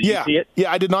first move. Did you see it?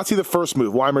 Yeah, I did not see the first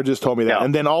move. Weimer just told me that. No.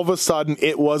 And then all of a sudden,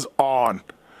 it was on.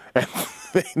 And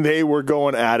they were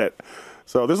going at it.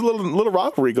 So there's a little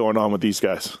rivalry going on with these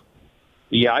guys.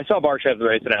 Yeah, I saw Barsha after the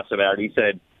race and asked about it. He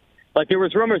said, like, there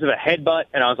was rumors of a headbutt,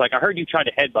 and I was like, I heard you tried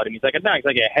to headbutt him. He's like, no, it's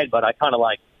like a headbutt. I kind of,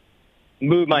 like,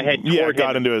 moved my head toward him.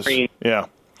 Got into his,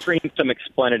 screamed some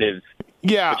expletives,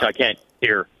 which I can't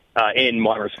hear, in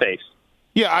Weimer's face.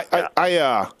 Yeah,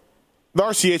 the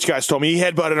RCH guys told me he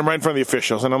headbutted him right in front of the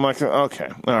officials, and I'm like, okay,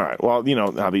 all right. Well, you know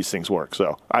how these things work,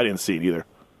 so I didn't see it either.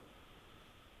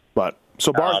 But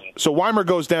so Weimer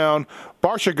goes down,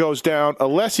 Barsha goes down,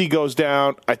 Alessi goes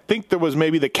down. I think there was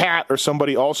maybe the cat or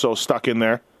somebody also stuck in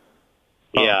there.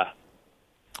 Yeah.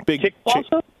 Tickle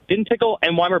also? Didn't Tickle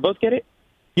and Weimer both get it?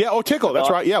 Yeah, Tickle, that's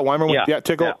right. Yeah, Weimer went,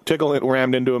 Tickle it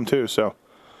rammed into him too, so.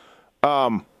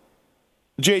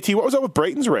 JT, what was up with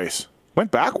Brayton's race? Went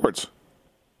backwards.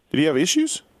 Did he have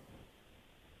issues?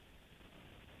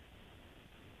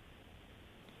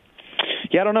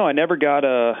 Yeah, I don't know. I never got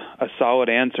a solid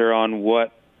answer on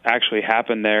what actually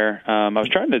happened there. I was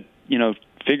trying to,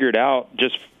 figure it out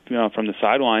just, from the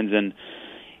sidelines, and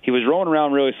he was rolling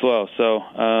around really slow. So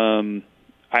I'm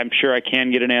sure I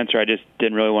can get an answer. I just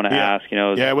didn't really want to ask. It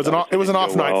was an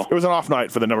off night. It was an off night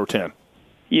for the number 10.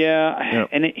 Yeah.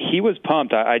 And he was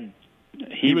pumped. I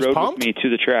He was rode pumped? with me to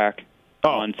the track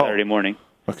on Saturday morning.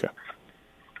 Okay.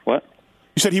 What?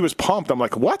 You said he was pumped. I'm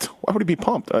like, what? Why would he be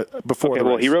pumped before the race?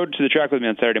 Well, he rode to the track with me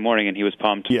on Saturday morning, and he was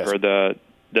pumped Yes. for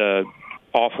the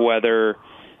off weather,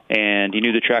 and he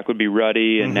knew the track would be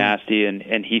ruddy and nasty,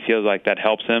 and he feels like that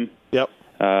helps him. Yep.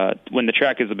 When the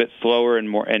track is a bit slower and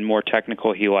more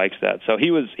technical, he likes that. So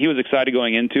he was excited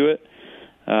going into it.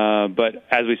 But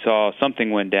as we saw,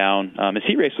 something went down. His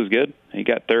heat race was good. He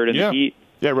got third in the heat.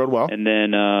 Yeah, rode well. And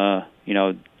then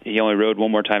he only rode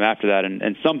one more time after that,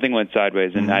 and something went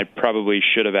sideways. And I probably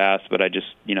should have asked, but I just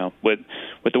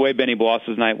with the way Benny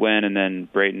Bloss's night went, and then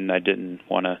Brayton, I didn't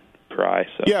want to pry.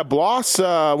 So yeah, Bloss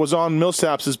was on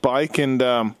Millsap's bike, and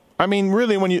I mean,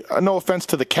 really, when you no offense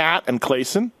to the Cat and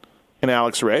Clayson and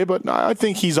Alex Ray, but I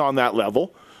think he's on that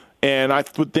level, and I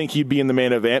would think he'd be in the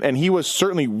main event, and he was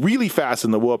certainly really fast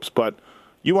in the whoops. But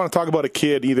you want to talk about a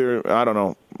kid either, I don't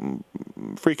know,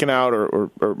 freaking out or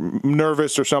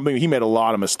nervous or something. He made a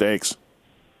lot of mistakes.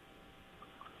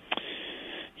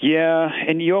 Yeah,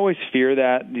 and you always fear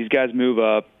that these guys move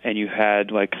up, and you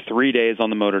had like 3 days on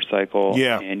the motorcycle,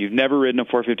 and you've never ridden a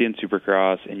 450 in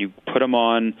Supercross, and you put them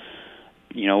on,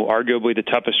 arguably the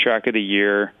toughest track of the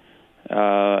year.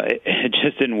 It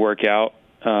just didn't work out.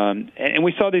 And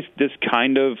we saw this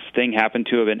kind of thing happen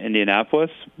to him in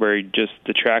Indianapolis, where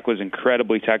the track was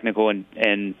incredibly technical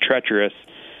and treacherous,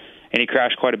 and he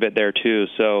crashed quite a bit there too.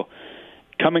 So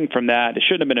coming from that, it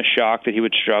shouldn't have been a shock that he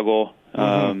would struggle.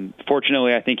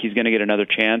 Fortunately, I think he's going to get another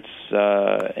chance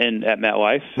at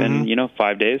MetLife in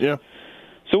 5 days. Yeah.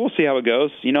 So we'll see how it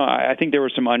goes. I think there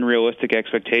were some unrealistic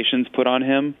expectations put on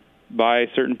him by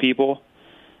certain people,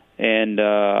 and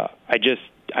I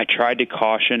tried to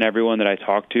caution everyone that I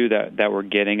talked to that were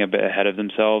getting a bit ahead of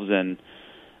themselves, and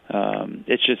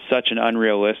it's just such an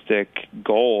unrealistic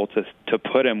goal to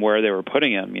put him where they were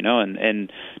putting him,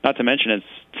 and not to mention it's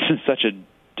such a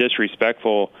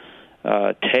disrespectful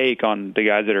take on the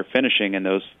guys that are finishing in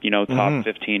those top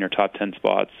 15 or top 10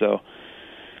 spots. So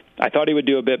I thought he would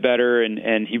do a bit better,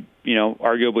 and he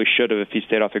arguably should have if he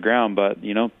stayed off the ground, but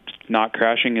not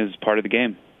crashing is part of the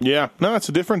game. Yeah, no, it's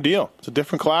a different deal. It's a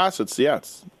different class. It's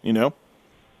things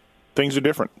are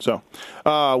different. So,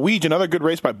 Weege, another good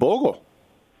race by Bogle.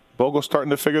 Bogle's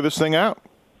starting to figure this thing out.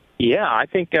 Yeah, I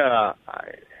think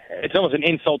it's almost an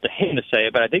insult to him to say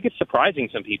it, but I think it's surprising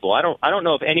some people. I don't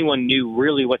know if anyone knew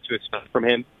really what to expect from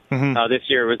him this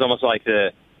year. It was almost like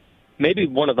maybe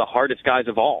one of the hardest guys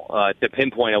of all to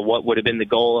pinpoint on what would have been the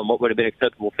goal and what would have been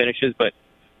acceptable finishes. But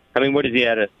I mean, what is he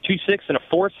at, a 2.6 and a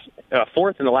fourth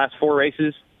in the last 4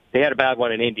 races? They had a bad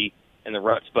one in Indy in the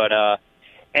ruts, but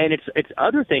and it's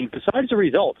other things besides the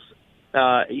results.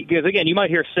 Because again, you might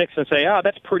hear 6 and say, "Oh,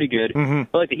 that's pretty good."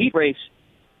 But like the heat race,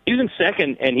 he was in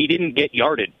second and he didn't get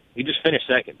yarded. He just finished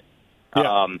second.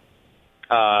 Yeah.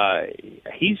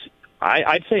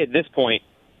 I'd say at this point,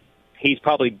 he's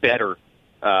probably better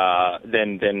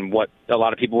than what a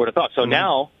lot of people would have thought. So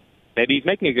now maybe he's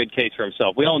making a good case for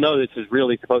himself. We all know this is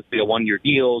really supposed to be a 1-year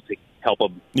deal to help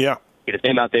him get his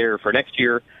name out there for next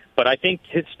year. But I think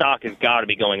his stock has got to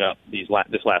be going up this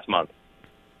last month.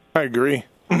 I agree.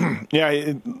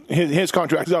 Yeah, his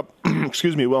contract's up,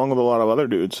 along with a lot of other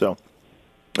dudes. So,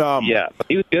 yeah, but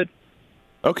he was good.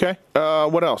 Okay.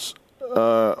 What else?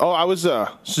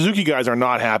 Suzuki guys are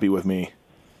not happy with me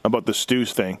about the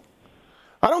Stews thing.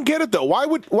 I don't get it, though. Why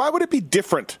would it be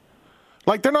different?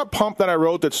 Like, they're not pumped that I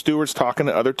wrote that Stewart's talking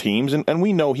to other teams, and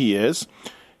we know he is.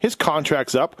 His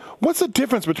contract's up. What's the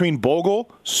difference between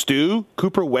Bogle, Stu,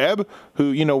 Cooper Webb,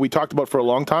 who, we talked about for a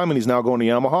long time, and he's now going to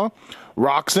Yamaha?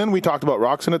 Roxon, we talked about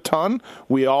Roxon a ton.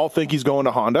 We all think he's going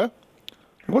to Honda.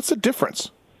 What's the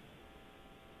difference?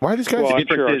 Why are these guys... Well, the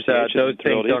difference is those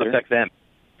things don't affect them.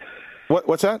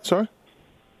 What's that? Sorry?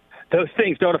 Those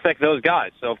things don't affect those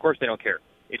guys, so of course they don't care.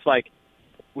 It's like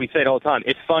we say it all the time.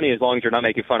 It's funny as long as you're not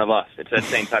making fun of us. It's that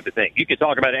same type of thing. You can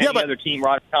talk about any other team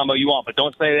rider combo you want, but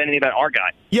don't say anything about our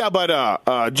guy. Yeah, but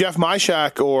Jeff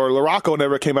Myshak or Larocco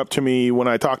never came up to me when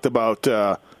I talked about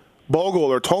Bogle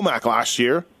or Tomac last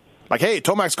year. Like, hey,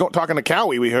 Tomac's talking to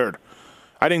Cowie, we heard.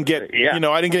 I didn't get, I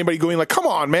didn't get anybody going like, come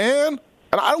on, man.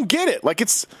 And I don't get it. Like,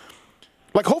 it's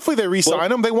like, hopefully they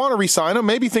re-sign him. They want to re-sign him.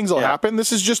 Maybe things will happen.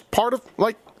 This is just part of,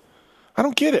 like, I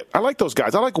don't get it. I like those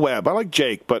guys. I like Webb. I like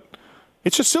Jake, but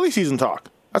it's just silly season talk.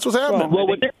 That's what's happening. Well,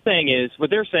 what they're saying is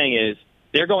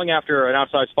they're going after an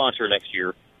outside sponsor next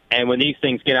year, and when these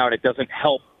things get out, it doesn't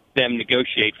help them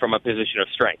negotiate from a position of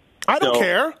strength. I don't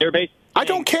care. They're basically I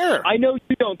don't care. I know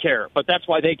you don't care, but that's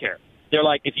why they care. They're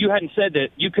like, if you hadn't said that,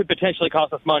 you could potentially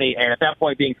cost us money, and at that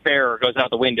point, being fair goes out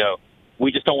the window.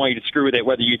 We just don't want you to screw with it,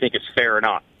 whether you think it's fair or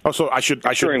not. Oh, so I should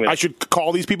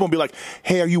call these people and be like,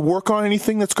 hey, are you working on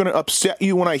anything that's going to upset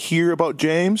you when I hear about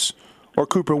James or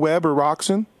Cooper Webb or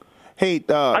Roxon? Hey,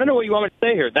 I don't know what you want me to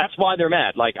say here. That's why they're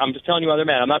mad. Like, I'm just telling you why they're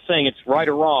mad. I'm not saying it's right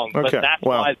or wrong, but that's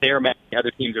why they're mad. The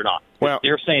other teams are not. Well,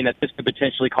 they're saying that this could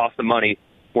potentially cost them money,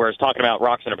 whereas talking about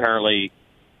Roxon apparently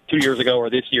 2 years ago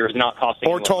or this year is not costing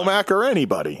or Tomac or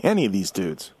anybody, any of these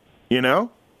dudes, you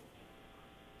know?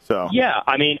 So yeah,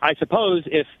 I mean, I suppose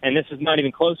if, and this is not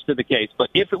even close to the case, but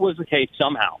if it was the case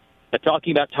somehow that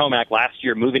talking about Tomac last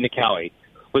year moving to Cowie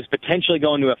was potentially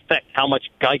going to affect how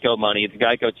much Geico money the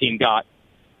Geico team got,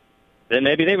 then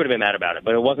maybe they would have been mad about it.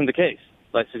 But it wasn't the case.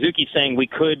 Like Suzuki's saying we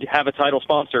could have a title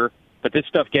sponsor, but this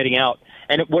stuff getting out.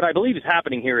 And what I believe is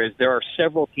happening here is there are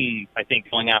several teams, I think,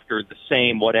 going after the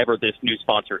same whatever this new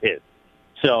sponsor is.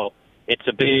 So it's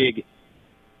a big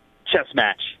chess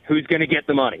match. Who's going to get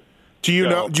the money? Do you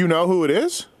know who it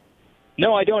is?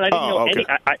 No, I don't. I didn't know okay.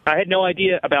 any. I had no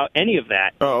idea about any of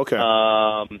that. Oh,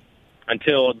 okay.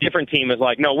 Until a different team was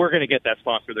like, no, we're going to get that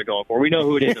sponsor they're going for. We know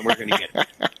who it is, and we're going to get it.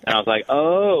 And I was like,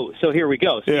 oh, so here we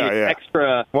go. So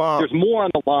extra. Well, there's more on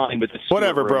the line with this.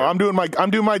 Whatever, bro. I'm doing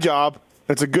my job.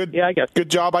 It's a good good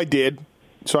job I did.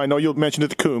 So I know you'll mention it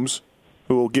to Coombs,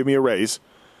 who will give me a raise.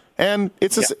 And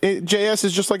JS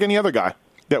is just like any other guy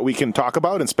that we can talk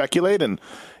about and speculate and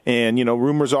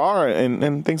rumors are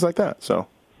and things like that. So,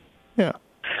 yeah.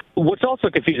 What's also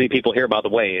confusing people here, by the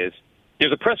way, is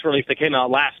there's a press release that came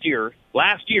out last year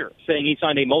saying he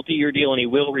signed a multi-year deal and he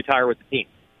will retire with the team.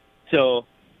 So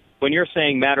when you're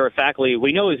saying matter-of-factly,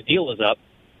 we know his deal is up,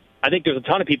 I think there's a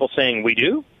ton of people saying we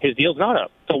do. His deal's not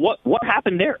up. So what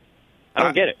happened there? I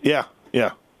don't get it. Yeah.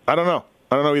 I don't know.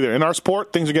 I don't know either. In our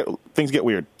sport, things get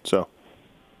weird. So,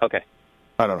 okay.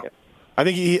 I don't know. Okay. I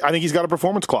think he's got a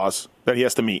performance clause that he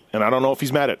has to meet, and I don't know if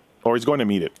he's met it or he's going to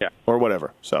meet it, or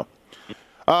whatever. So,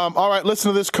 all right,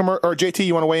 listen to this or JT,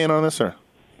 you want to weigh in on this, or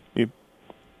you?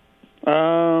 The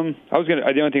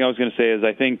only thing I was gonna say is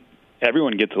I think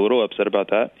everyone gets a little upset about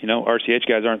that. RCH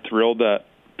guys aren't thrilled that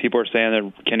people are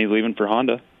saying that Kenny's leaving for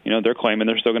Honda. They're claiming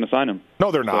they're still going to sign him.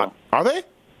 No, they're not. Are they?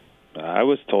 I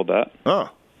was told that. Oh,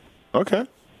 okay.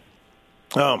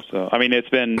 So I mean, it's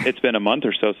been a month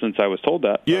or so since I was told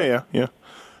that. Yeah.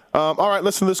 All right,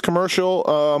 listen to this commercial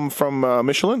from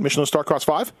Michelin Starcross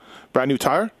 5, brand new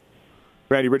tire.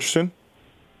 Randy Richardson,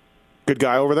 good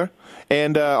guy over there.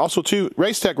 And also, too,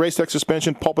 Racetech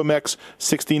suspension, PulpMX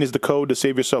 16 is the code to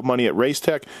save yourself money at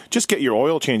Racetech. Just get your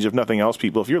oil changed, if nothing else,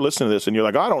 people. If you're listening to this and you're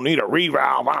like, I don't need a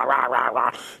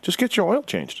revalve, just get your oil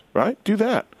changed, right? Do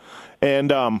that.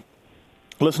 And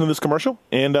listen to this commercial,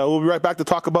 and we'll be right back to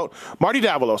talk about Marty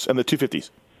Davalos and the 250s.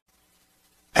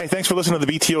 Hey, thanks for listening to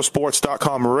the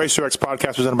VTOsports.com RacerX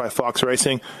podcast presented by Fox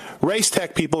Racing.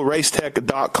 Racetech, people,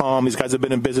 racetech.com. These guys have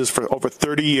been in business for over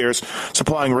 30 years,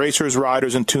 supplying racers,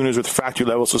 riders, and tuners with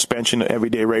factory-level suspension to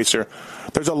everyday racer.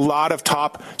 There's a lot of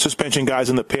top suspension guys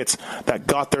in the pits that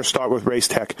got their start with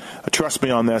Racetech. Trust me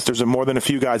on this. There's more than a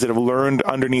few guys that have learned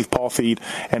underneath Paul Feed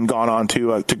and gone on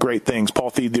to great things. Paul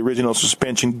Feed, the original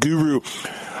suspension guru.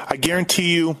 I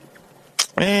guarantee you,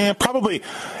 probably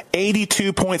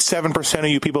 82.7% of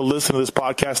you people listening to this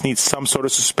podcast need some sort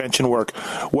of suspension work,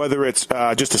 whether it's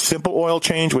just a simple oil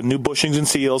change with new bushings and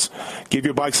seals, give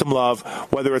your bike some love,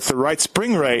 whether it's the right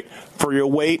spring rate for your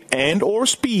weight and or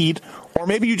speed, or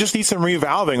maybe you just need some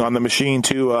revalving on the machine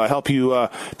to help you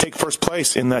take first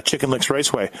place in that Chicken Licks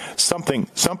Raceway. Something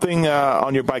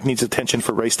on your bike needs attention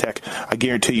for Racetech. I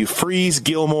guarantee you. Freeze,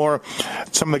 Gilmore,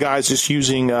 some of the guys just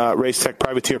using Racetech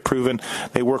Privateer Proven.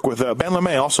 They work with Ben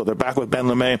LeMay also. They're back with Ben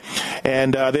LeMay.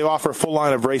 And they offer a full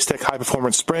line of Racetech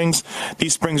high-performance springs.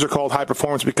 These springs are called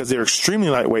high-performance because they're extremely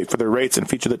lightweight for their rates and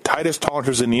feature the tightest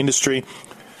tolerances in the industry.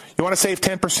 You want to save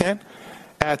 10%?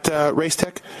 At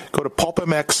Racetech, go to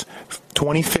PulpMX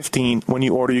 2015. When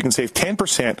you order, you can save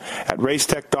 10% at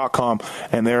racetech.com.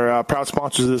 And they're proud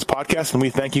sponsors of this podcast, and we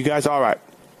thank you guys. All right,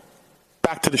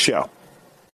 back to the show.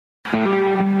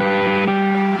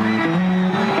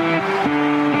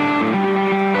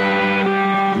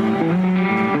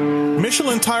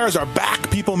 Michelin tires are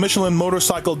back, people.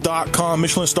 MichelinMotorcycle.com.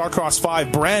 Michelin Starcross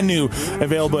 5, brand new,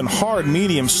 available in hard,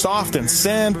 medium, soft, and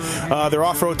sand. Their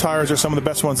off-road tires are some of the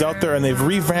best ones out there, and they've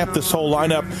revamped this whole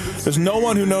lineup. There's no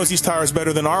one who knows these tires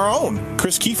better than our own,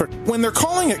 Chris Kiefer. When they're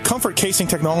calling it comfort casing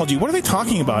technology, what are they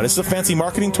talking about? Is this a fancy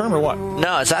marketing term or what?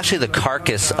 No, it's actually the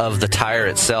carcass of the tire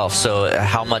itself. So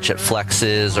how much it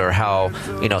flexes or how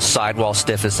sidewall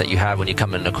stiffness that you have when you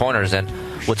come into corners. And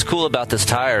what's cool about this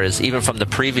tire is even from the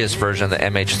previous version, the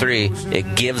MH3,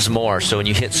 it gives more. So when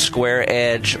you hit square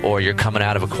edge or you're coming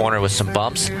out of a corner with some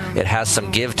bumps, it has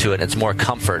some give to it. It's more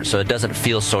comfort, so it doesn't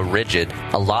feel so rigid.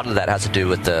 A lot of that has to do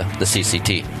with the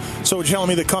CCT. So you're telling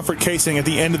me the comfort casing at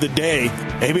the end of the day,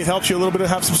 maybe it helps you a little bit to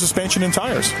have some suspension in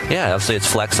tires. Yeah, obviously it's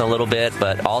flexing a little bit,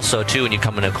 but also too when you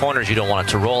come into corners, you don't want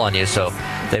it to roll on you. So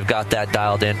they've got that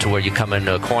dialed in to where you come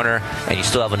into a corner and you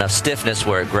still have enough stiffness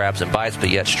where it grabs and bites, but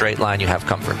yet straight line you have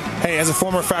comfort. Hey, as a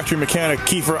former factory mechanic,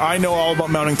 Kiefer, I know all about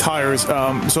mounting tires,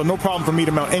 so no problem for me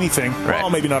to mount anything. Right.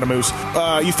 Well, maybe not a Moose.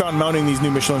 You found mounting these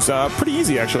new Michelins pretty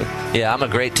easy, actually. Yeah, I'm a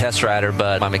great test rider,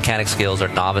 but my mechanic skills are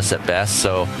novice at best,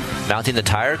 so mounting the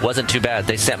tire wasn't too bad.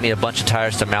 They sent me a bunch of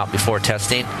tires to mount before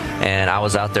testing, and I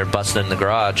was out there busting in the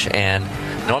garage. And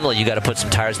normally you got to put some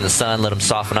tires in the sun, let them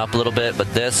soften up a little bit,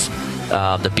 but this,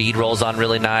 the bead rolls on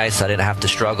really nice. I didn't have to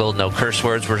struggle. No curse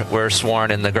words were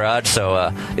sworn in the garage,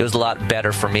 so it was a lot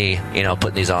better for me,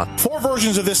 putting these on. 4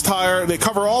 versions of this tire. They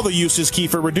cover all the uses,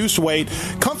 Kiefer. Reduced weight,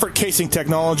 comfort casing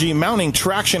technology, mounting,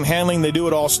 traction, handling. They do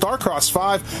it all. Starcross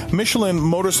 5,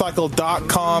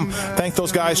 MichelinMotorcycle.com. Thank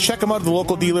those guys. Check them out at the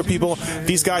local dealer, people.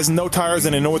 These guys know tires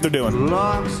and they know what they're doing.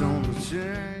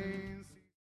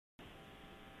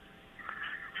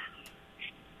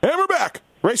 And we're back.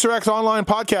 RacerX Online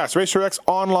Podcast,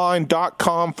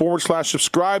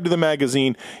 RacerXOnline.com/subscribe to the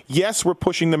magazine. Yes, we're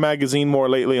pushing the magazine more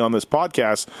lately on this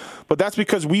podcast, but that's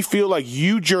because we feel like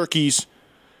you jerkies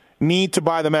need to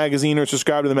buy the magazine or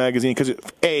subscribe to the magazine because,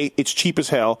 A, it's cheap as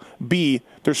hell. B,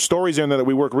 there's stories in there that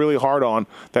we work really hard on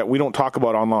that we don't talk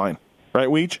about online. Right,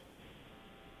 Weege?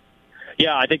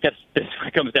 Yeah, I think that's what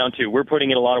it comes down to. We're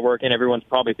putting in a lot of work, and everyone's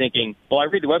probably thinking, well, I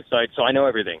read the website, so I know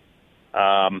everything.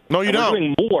 No, you don't. We're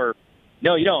doing more.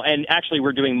 No, you don't. And actually,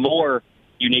 we're doing more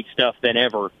unique stuff than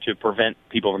ever to prevent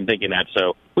people from thinking that.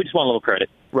 So we just want a little credit.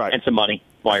 Right. And some money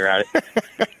while you're at it.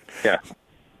 Yeah.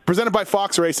 Presented by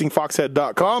Fox Racing,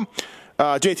 foxhead.com.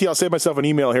 JT, I'll save myself an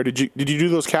email here. Did you do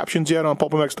those captions yet on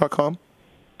pulpmx.com?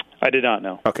 I did not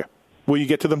know. Okay. Will you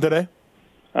get to them today?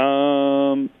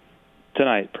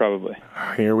 Tonight, probably.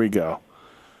 Here we go.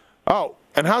 Oh,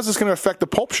 and how's this going to affect the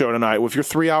Pulp Show tonight if you're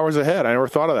 3 hours ahead? I never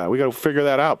thought of that. We got to figure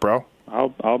that out, bro.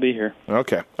 I'll be here.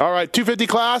 Okay. All right, 250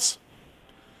 class.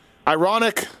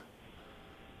 Ironic.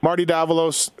 Marty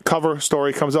Davalos cover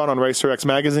story comes out on RacerX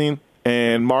magazine,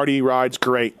 and Marty rides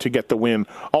great to get the win.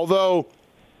 Although,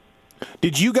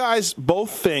 did you guys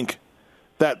both think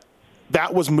that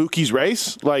was Mookie's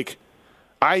race? Like,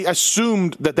 I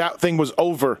assumed that thing was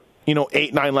over,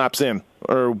 8-9 laps in,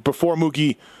 or before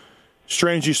Mookie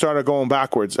strangely started going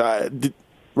backwards.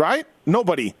 Right?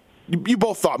 Nobody. You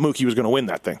both thought Mookie was going to win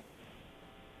that thing.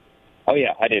 Oh,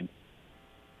 yeah, I did.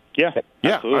 Yeah.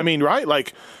 Absolutely. I mean, right?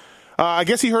 Like, I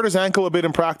guess he hurt his ankle a bit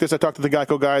in practice. I talked to the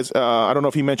Geico guys. I don't know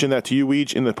if he mentioned that to you,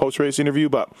 Weege, in the post-race interview,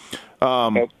 but,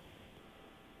 so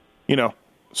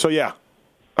yeah.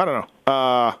 I don't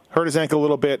know. Hurt his ankle a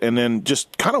little bit and then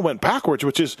just kind of went backwards,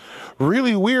 which is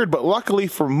really weird. But luckily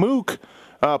for Mook,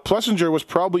 Plessinger was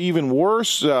probably even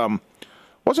worse.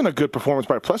 Wasn't a good performance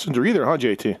by Plessinger either, huh,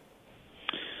 JT?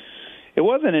 It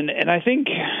wasn't, and I think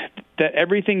that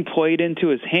everything played into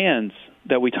his hands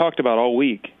that we talked about all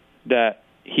week that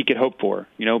he could hope for.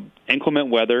 Inclement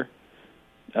weather,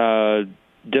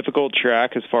 difficult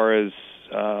track as far as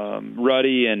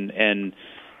ruddy and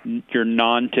your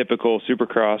non-typical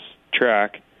Supercross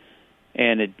track,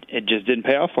 and it just didn't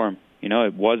pay off for him.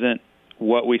 It wasn't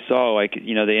what we saw, like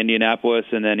the Indianapolis,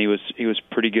 and then he was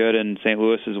pretty good in St.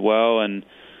 Louis as well. And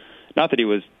not that he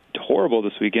was horrible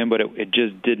this weekend, but it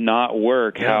just did not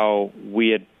work how we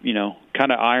had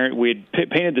kind of we had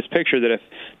painted this picture that if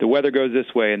the weather goes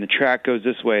this way and the track goes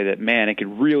this way, that man, it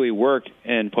could really work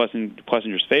in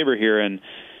Plessinger's favor here, and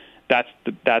that's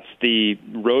the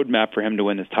roadmap for him to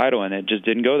win this title, and it just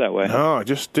didn't go that way. No, it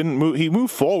just didn't move. He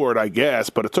moved forward, I guess,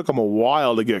 but it took him a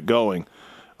while to get going.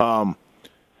 And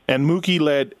Mookie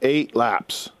led 8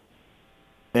 laps,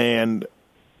 and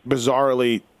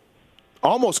bizarrely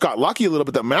almost got lucky a little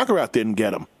bit that McElrath didn't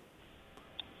get him.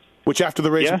 Which after the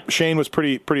race, Shane was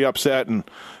pretty upset, and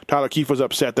Tyler Keefe was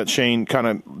upset that Shane kind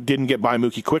of didn't get by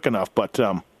Mookie quick enough. But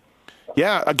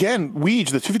again, Weege,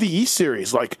 the 250 East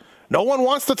Series, like no one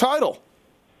wants the title.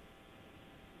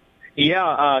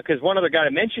 Yeah, because one other guy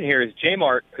to mention here is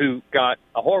J-Mart, who got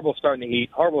a horrible start in the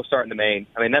heat, horrible start in the main.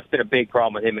 I mean, that's been a big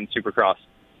problem with him in Supercross.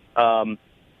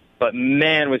 But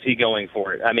man, was he going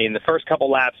for it. I mean, the first couple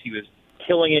laps, he was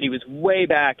killing it. He was way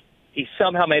back. He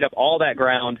somehow made up all that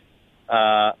ground.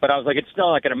 But I was like, it's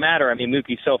still not going to matter. I mean,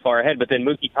 Mookie's so far ahead. But then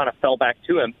Mookie kind of fell back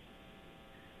to him.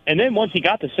 And then once he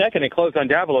got to second and closed on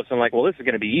Davalos, I'm like, well, this is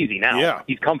going to be easy now. Yeah.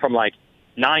 He's come from like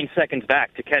 9 seconds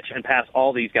back to catch and pass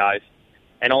all these guys.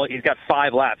 And he's got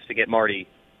 5 laps to get Marty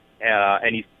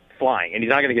and he's flying, and he's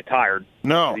not going to get tired.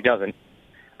 No. He doesn't.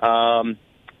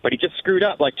 But he just screwed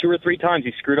up like 2 or 3 times.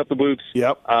 He screwed up the whoops.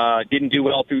 Yep. Didn't do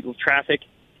well through traffic.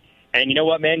 And you know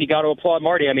what, man? You got to applaud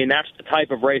Marty. I mean, that's the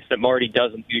type of race that Marty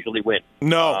doesn't usually win.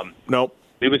 No. Nope.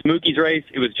 It was Mookie's race.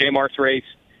 It was J Mart's race.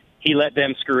 He let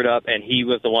them screw it up, and he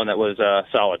was the one that was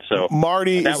solid. So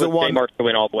Marty is the one. J Mart to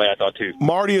win all the way, I thought too.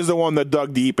 Marty is the one that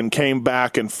dug deep and came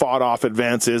back and fought off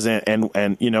advances,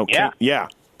 and you know,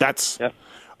 that's. Yeah.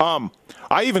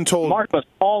 I even told Mark was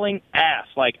hauling ass.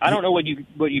 Like, I don't know what you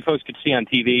folks could see on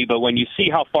TV, but when you see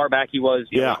how far back he was,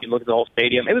 you know, you can look at the whole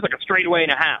stadium. It was like a straightaway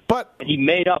and a half. And he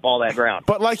made up all that ground.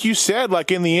 But like you said,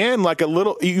 like in the end, like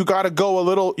you got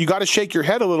to shake your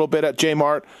head a little bit at J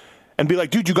Mart and be like,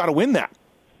 dude, you got to win that.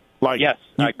 Like, yes,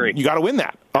 I agree. You got to win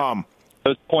that.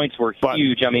 Those points were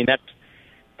huge. I mean, that's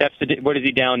what is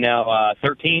he down now?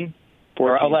 13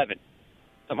 or 11,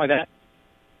 something like that.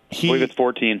 I believe it's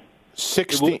 14.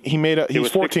 16. He made he's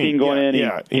 14 16 going in.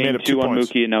 Yeah, he made up 2 on points.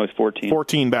 Mookie, and now he's 14.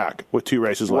 14 back with 2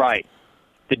 races left. Right.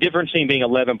 The difference between being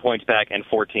 11 points back and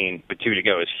 14 with 2 to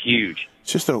go is huge.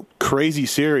 It's just a crazy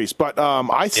series. But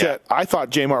I thought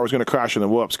J Mart was going to crash in the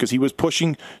whoops because he was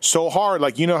pushing so hard.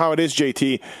 Like, you know how it is,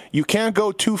 JT. You can't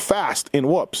go too fast in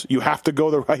whoops. You have to go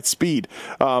the right speed.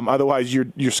 Otherwise,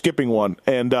 you're skipping one,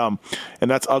 and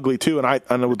that's ugly too.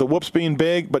 And with the whoops being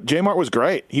big, but J Mart was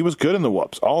great. He was good in the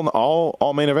whoops.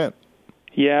 All main event.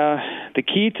 Yeah, the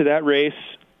key to that race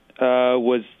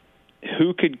was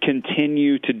who could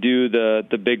continue to do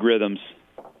the big rhythms.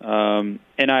 And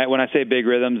when I say big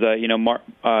rhythms,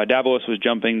 Davalos was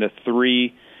jumping the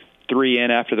 3 in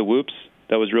after the whoops.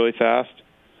 That was really fast.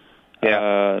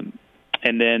 Yeah.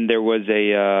 And then there was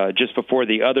just before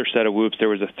the other set of whoops, there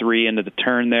was a 3 into the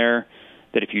turn there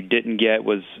that if you didn't get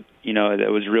was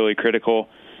really critical.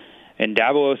 And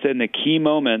Davalos in the key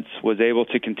moments was able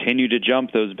to continue to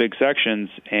jump those big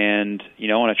sections. And,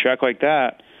 on a track like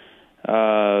that,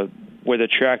 where the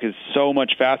track is so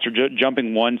much faster,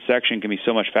 jumping one section can be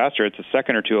so much faster. It's a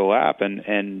second or 2 a lap,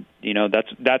 and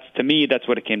that's to me that's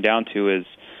what it came down to. Is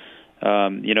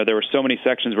there were so many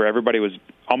sections where everybody was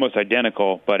almost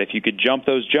identical, but if you could jump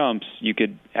those jumps, you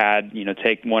could add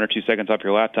take 1 or 2 seconds off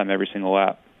your lap time every single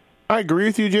lap. I agree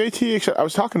with you, JT. Except I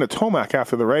was talking to Tomac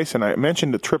after the race, and I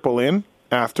mentioned the triple in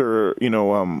after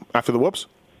after the whoops,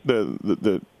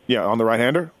 the on the right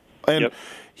hander, and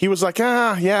he was like,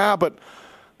 but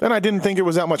then I didn't think it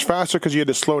was that much faster because you had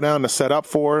to slow down to set up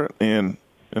for it and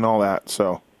all that.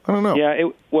 So I don't know. Yeah,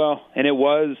 it was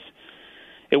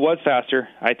faster.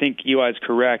 I think Eli's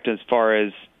correct as far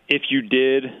as if you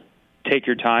did take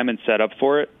your time and set up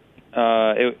for it.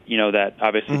 That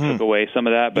obviously took away some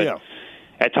of that, but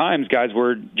at times guys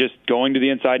were just going to the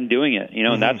inside and doing it.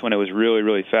 And that's when it was really,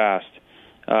 really fast.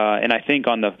 And I think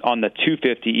on the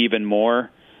 250 even more.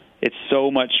 It's so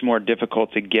much more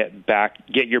difficult to get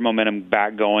your momentum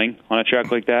back going on a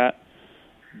track like that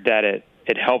it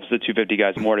helps the 250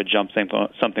 guys more to jump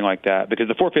something like that, because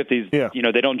the 450s,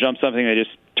 they don't jump something, they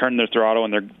just turn their throttle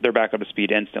and they're back up to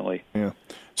speed instantly. Yeah,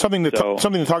 something to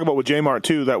talk about with J Mart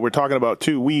too that we're talking about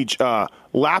too.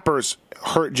 Lappers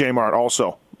hurt J Mart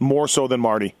also more so than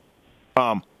Marty.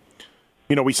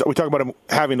 We talk about him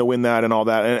having to win that and all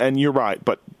that, and you're right,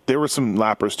 but there were some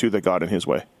lappers too that got in his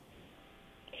way.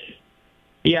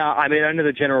 Yeah, I mean, under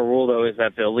the general rule, though, is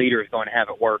that the leader is going to have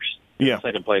it worse than the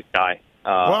second-place guy. So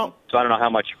I don't know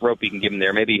how much rope you can give him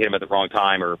there. Maybe he hit him at the wrong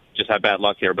time or just had bad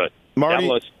luck here. But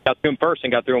Davalos got through him first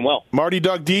and got through him well. Marty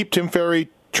dug deep. Tim Ferry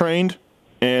trained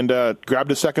and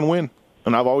grabbed a second win.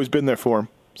 And I've always been there for him.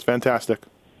 It's fantastic.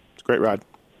 It's a great ride.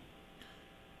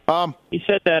 He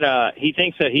said that he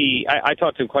thinks that I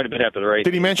talked to him quite a bit after the race.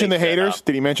 Did he mention the haters?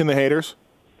 Did he mention the haters?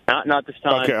 Not this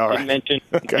time. Okay, all right. Didn't mention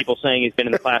people saying he's been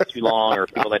in the class too long or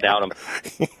people that doubt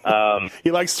him.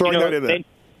 He likes throwing that in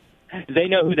there. They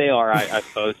know who they are, I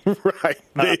suppose. Right,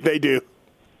 they do.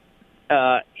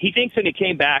 He thinks that he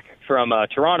came back from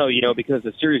Toronto, because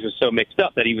the series was so mixed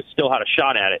up that he still had a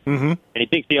shot at it. Mm-hmm. And he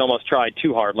thinks he almost tried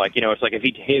too hard. Like, it's like if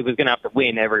he was going to have to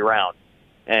win every round.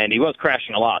 And he was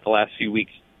crashing a lot the last few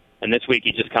weeks. And this week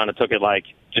he just kind of took it like,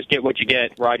 just get what you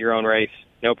get, ride your own race,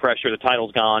 no pressure, the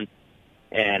title's gone.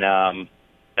 And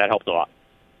that helped a lot.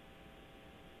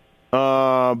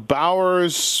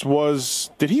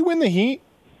 Bowers did he win the heat?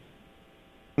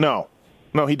 No,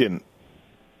 he didn't.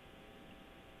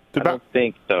 I don't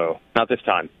think so. Not this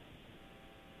time.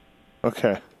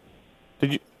 Okay.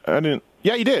 Did you? I didn't.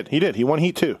 Yeah, he did. He won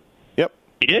heat 2. Yep.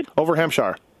 He did? Over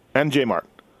Hampshire and J Mart.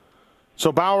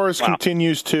 So Bowers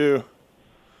continues to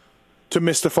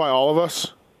mystify all of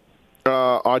us.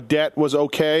 Audette was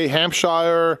okay.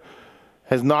 Hampshire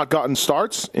has not gotten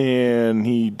starts, and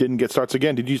he didn't get starts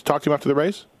again. Did you talk to him after the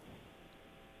race?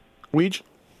 Weege?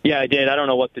 Yeah, I did. I don't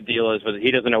know what the deal is, but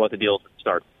he doesn't know what the deal is at the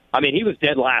start. I mean, he was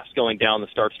dead last going down the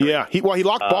start straight. Yeah, he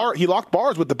locked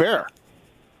bars with the Bear.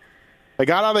 They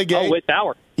got out of the gate. Oh, with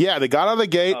Bauer. Yeah, they got out of the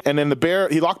gate, and then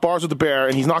he locked bars with the Bear,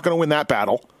 and he's not going to win that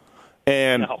battle.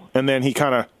 And then he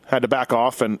kind of had to back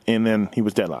off, and then he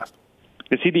was dead last.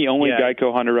 Is he the only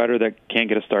Geico Honda rider that can't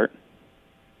get a start?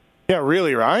 Yeah,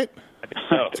 really, right? I think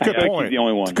so. It's a good point. He's the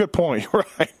only one. It's a good point. You're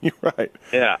right. You're right.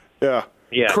 Yeah.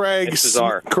 Yeah. Craig,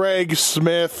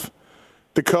 Smith,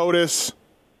 Dakotas,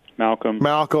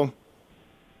 Malcolm.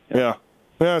 Yeah,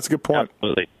 that's a good point.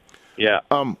 Absolutely. Yeah.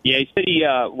 He said he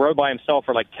rode by himself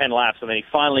for like 10 laps, and then he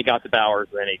finally got to Bowers,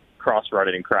 and then he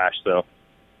cross-rutted and crashed. So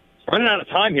running out of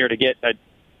time here to get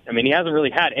he hasn't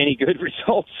really had any good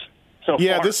results so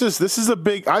far. This is a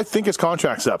big. I think his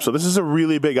contract's up, so this is a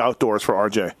really big outdoors for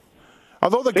RJ.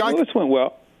 Although the St. Louis went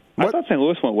well. What? I thought St.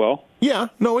 Louis went well. Yeah,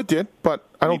 no, it did, but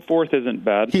I don't. Fourth isn't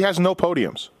bad. He has no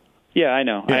podiums. Yeah, I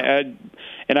know. Yeah.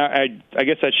 I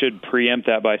guess I should preempt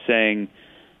that by saying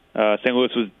St. Louis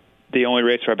was the only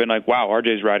race where I've been like, wow,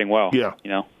 RJ's riding well. Yeah.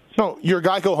 No, your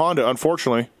Geico Honda,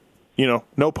 unfortunately,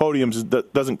 no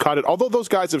podiums doesn't cut it. Although those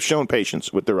guys have shown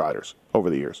patience with their riders over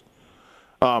the years.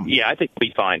 I think he'll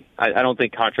be fine. I don't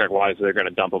think contract-wise they're going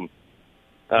to dump him.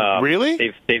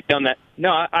 Really? They've done that.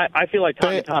 No, I feel like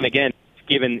time and time again, it's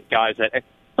given guys that it's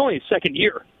only his second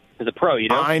year as a pro,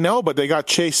 I know, but they got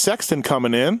Chase Sexton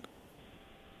coming in.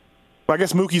 I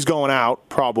guess Mookie's going out,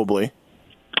 probably.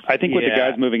 I think with the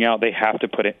guys moving out, they have to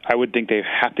put it. I would think they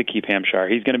have to keep Hampshire.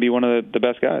 He's going to be one of the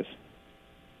best guys.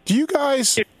 Do you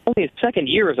guys... It's only his second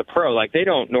year as a pro. Like, they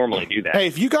don't normally do that. Hey,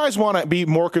 if you guys want to be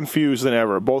more confused than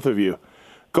ever, both of you,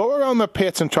 go around the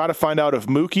pits and try to find out if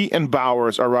Mookie and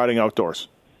Bowers are riding outdoors.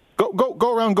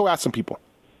 Go around, go ask some people.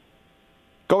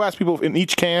 Go ask people in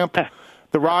each camp,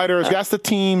 the riders, ask the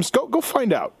teams. Go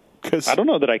find out. Cause I don't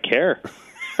know that I care.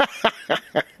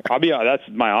 I'll be honest.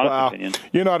 That's my honest opinion.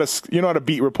 You're not a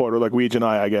beat reporter like Weege and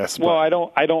I guess. Well, I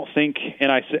don't think,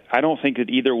 and I don't think that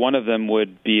either one of them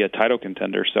would be a title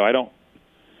contender. So I don't.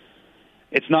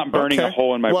 It's not burning a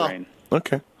hole in my brain.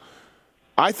 Okay.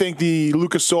 I think the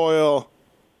Lucas Oil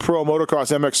Pro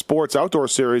Motocross MX Sports Outdoor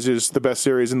Series is the best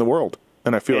series in the world,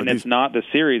 and I feel like it's not the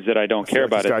series that I don't care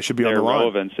about. These guys should be on the line.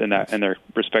 Relevance in their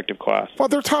respective class. Well,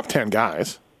 they're top 10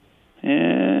 guys.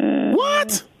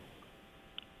 What?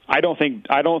 I don't think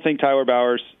Tyler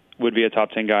Bowers would be a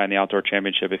top 10 guy in the outdoor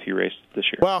championship if he raced this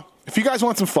year. Well, if you guys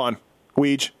want some fun,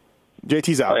 Weege,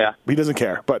 JT's out. Oh, yeah. He doesn't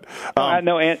care. But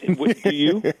no, do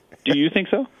you? Do you think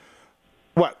so?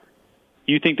 What?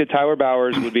 You think that Tyler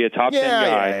Bowers would be a top 10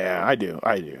 guy? Yeah, I do.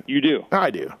 You do? I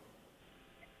do.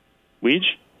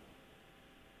 Weege?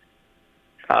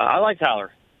 I like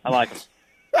Tyler. I like him.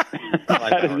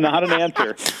 That is not an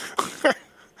answer.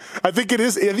 I think it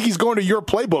is. I think he's going to your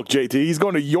playbook, JT. He's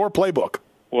going to your playbook.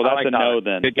 Well, that's like a no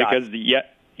then, because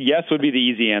yes would be the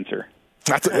easy answer.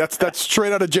 That's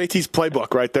straight out of JT's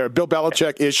playbook right there. Bill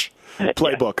Belichick-ish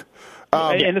playbook.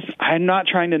 I'm not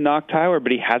trying to knock Tyler,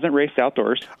 but he hasn't raced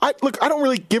outdoors. I don't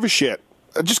really give a shit.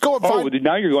 Just go and find. Oh,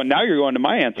 now you're going to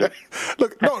my answer.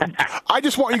 Look, no, I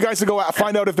just want you guys to go out,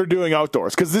 find out if they're doing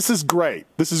outdoors, because this is great.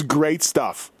 This is great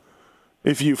stuff.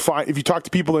 If you talk to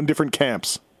people in different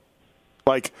camps,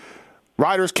 like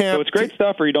riders camp. So it's great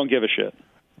stuff, or you don't give a shit.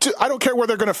 I don't care where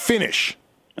they're going to finish.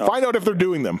 Oh. Find out if they're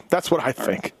doing them. That's what I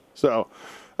think. Right. So,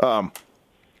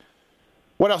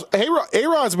 what else?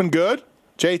 A-Rod's been good.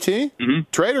 JT,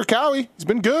 Trader Cowie, he's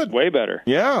been good. Way better.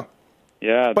 Yeah.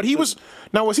 Yeah. But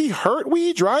was he hurt,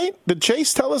 Weege, right? Did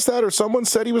Chase tell us that, or someone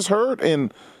said he was hurt,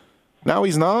 and now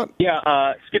he's not?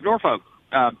 Yeah, Skip Norfolk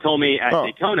told me at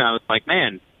Daytona, I was like,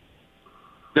 man,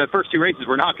 the first two races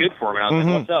were not good for him. And I was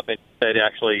like, what's up? It said he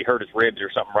actually hurt his ribs or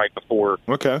something right before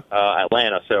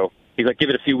Atlanta. So he's like, give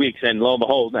it a few weeks, and lo and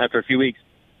behold, after a few weeks,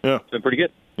 it's been pretty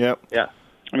good. Yeah. Yeah.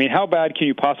 I mean, how bad can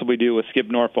you possibly do with Skip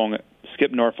Norfolk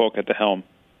at the helm?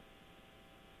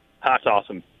 That's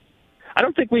awesome. I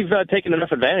don't think we've taken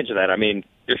enough advantage of that. I mean,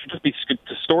 there should just be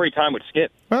story time with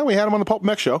Skip. Well, we had him on the Pulp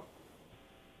Mech show.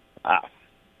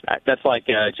 That's like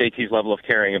JT's level of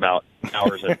caring about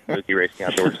hours of Mookie racing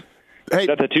outdoors. Hey, is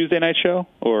that the Tuesday night show?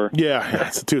 Or yeah,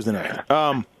 it's a Tuesday night.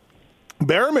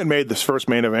 Berriman made this first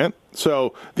main event,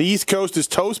 so the East Coast is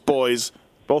toast, boys.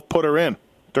 Both put her in,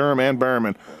 Durham and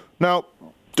Berriman. Now,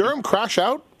 Durham crash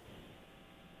out?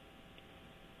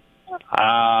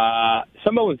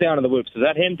 Someone was down in the whoops. Is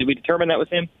that him? Did we determine that was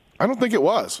him? I don't think it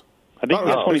was. I think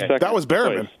that was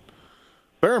Berriman.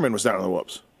 Berriman was down in the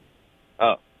whoops.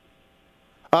 Oh.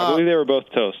 I believe they were both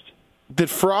toast. Did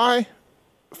Fry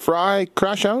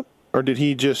crash out, or did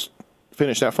he just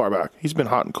finish that far back? He's been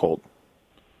hot and cold.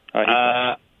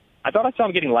 I thought I saw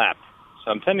him getting lapped.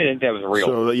 So I'm telling you that was real.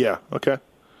 So, yeah, okay.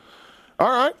 All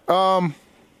right.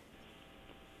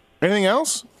 Anything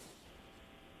else?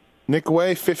 Nick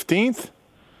Way, 15th.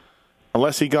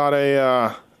 Unless he got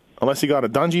a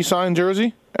Dungey signed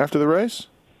jersey after the race.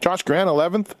 Josh Grant,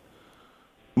 11th.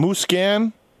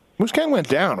 Muscan went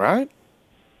down, right?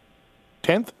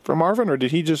 10th for Marvin, or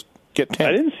did he just get 10th?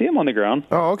 I didn't see him on the ground.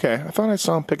 Oh, okay. I thought I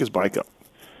saw him pick his bike up.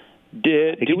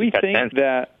 Do we think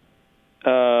that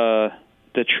the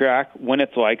track, when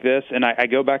it's like this, and I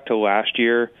go back to last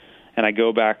year, and I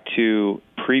go back to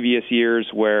previous years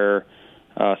where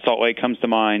Salt Lake comes to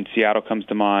mind, Seattle comes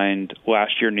to mind,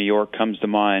 last year New York comes to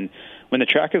mind. When the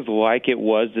track is like it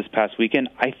was this past weekend,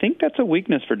 I think that's a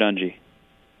weakness for Dungey.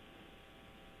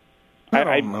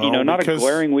 I don't know, not a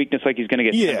glaring weakness like he's going to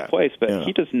get 10th place, but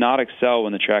he does not excel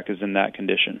when the track is in that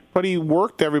condition. But he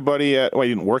worked everybody he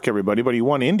didn't work everybody, but he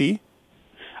won Indy.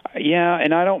 Yeah,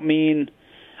 and I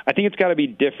think it's got to be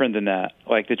different than that.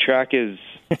 Like, the track is,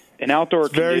 an outdoor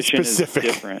condition is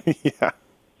different. Yeah.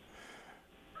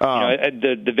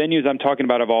 The venues I'm talking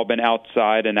about have all been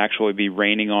outside and actually be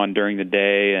raining on during the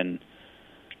day. And,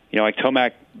 like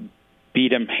Tomac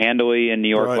beat him handily in New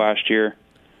York last year.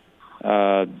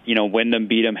 Wyndham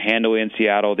beat him handily in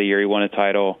Seattle the year he won a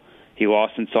title. He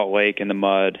lost in Salt Lake in the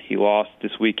mud. He lost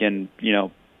this weekend.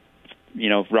 Roxon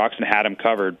had him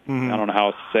covered. I don't know how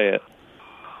else to say it.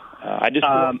 I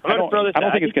don't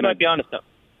think it's going to.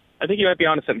 I think you might be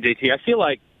honest with JT. I feel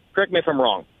like, correct me if I'm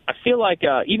wrong, I feel like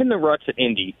even the ruts at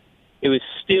Indy, it was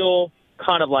still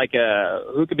kind of like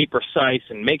who could be precise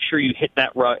and make sure you hit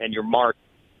that rut and your mark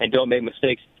and don't make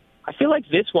mistakes. I feel like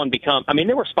this one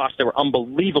there were spots that were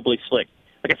unbelievably slick.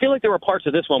 Like, I feel like there were parts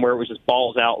of this one where it was just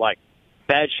balls out, like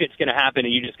bad shit's going to happen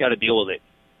and you just got to deal with it.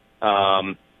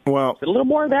 Well, a little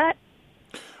more of that.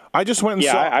 I just went and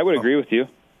saw. I would agree with you.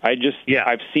 I've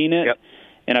seen it,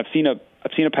 and I've seen a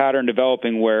pattern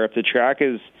developing where if the track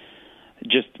is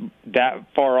just that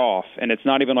far off, and it's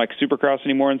not even like Supercross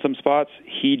anymore in some spots,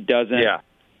 he doesn't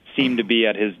seem to be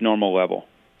at his normal level.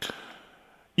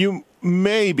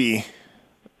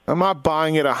 I'm not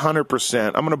buying it 100%.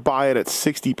 I'm going to buy it at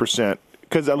 60%.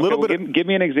 Because give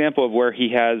me an example of where he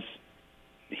has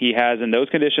in those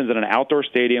conditions in an outdoor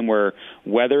stadium where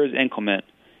weather is inclement.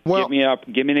 Give me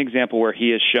an example where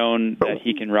he has shown that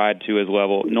he can ride to his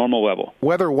normal level.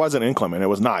 Weather wasn't inclement. It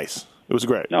was nice. It was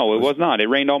great. No, it was not. It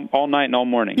rained all night and all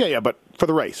morning. Yeah, but for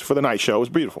the race, for the night show, it was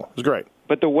beautiful. It was great.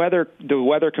 But the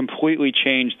weather completely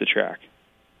changed the track.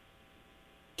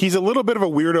 He's a little bit of a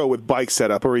weirdo with bike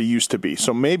setup, or he used to be.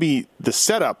 So maybe the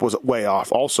setup was way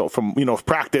off also from,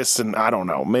 practice, and I don't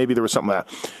know. Maybe there was something like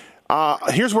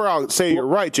that. Here's where I'll say you're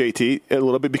right, JT, a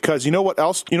little bit, because you know what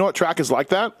else? You know what track is like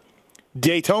that?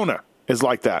 Daytona is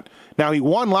like that. Now, he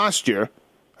won last year.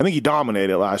 I think he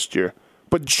dominated last year.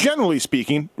 But generally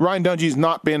speaking, Ryan Dungey's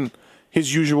not been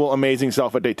his usual amazing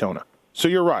self at Daytona. So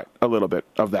you're right, a little bit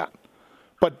of that.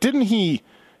 But didn't he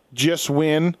just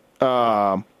win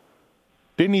the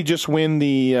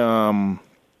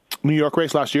New York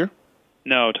race last year?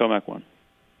 No, Tomac won.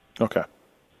 Okay.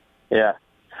 Yeah.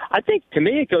 I think, to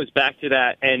me, it goes back to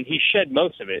that, and he shed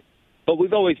most of it. But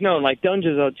we've always known, like,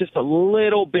 Dungey's just a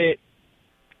little bit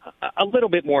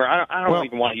more. I don't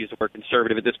even want to use the word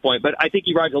conservative at this point, but I think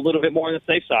he rides a little bit more on the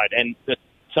safe side. And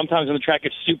sometimes when the track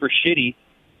is super shitty,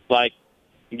 like,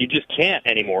 you just can't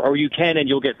anymore. Or you can and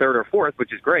you'll get third or fourth,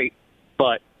 which is great.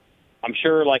 But I'm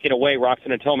sure, like, in a way,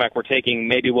 Roxon and Tomac were taking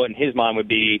maybe what in his mind would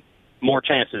be more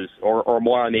chances or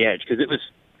more on the edge. Because it was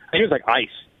like ice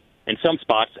in some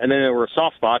spots, and then there were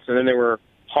soft spots, and then there were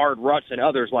hard ruts and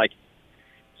others. Like,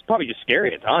 it's probably just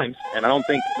scary at times. And I don't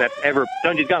think that's ever –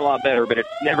 Dungey's gotten a lot better, but it's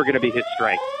never going to be his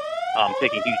strength,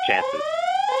 taking huge chances.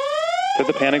 Hit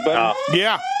the panic button?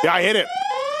 Yeah, I hit it.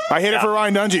 I hit it for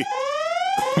Ryan Dungey.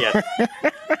 Yes.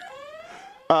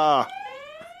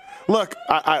 Look,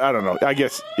 I don't know. I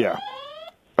guess, yeah.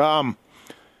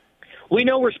 We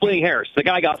know we're splitting hairs. The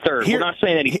guy got third. We're not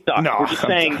saying that he sucked. We're just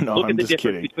saying look at the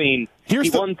difference between he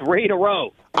won 3 in a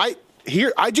row. I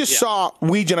just saw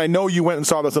Weege, and I know you went and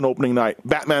saw this on opening night.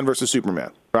 Batman versus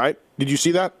Superman, right? Did you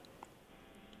see that?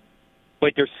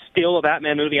 Wait, there's still a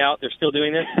Batman movie out? They're still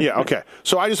doing this? Yeah, okay.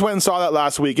 So I just went and saw that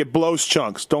last week. It blows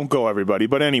chunks. Don't go, everybody.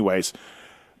 But anyways,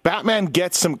 Batman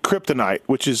gets some kryptonite,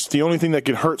 which is the only thing that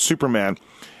can hurt Superman,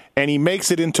 and he makes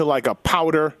it into like a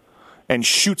powder and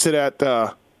shoots it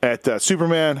at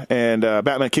Superman, and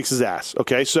Batman kicks his ass.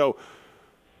 Okay, so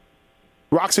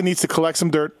Roxon needs to collect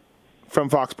some dirt from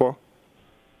Foxboro,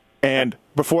 and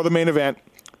before the main event,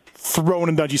 throw it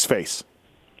in Dungey's face.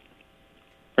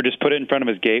 Or just put it in front of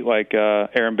his gate like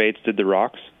Aaron Bates did the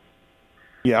Rocks.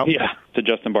 Yeah. To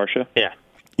Justin Barcia. Yeah.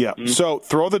 Yeah. Mm-hmm. So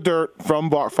throw the dirt from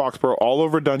Foxborough all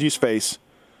over Dungey's face,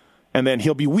 and then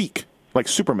he'll be weak, like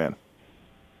Superman.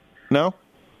 No?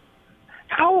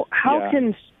 How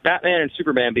can Batman and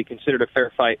Superman be considered a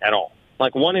fair fight at all?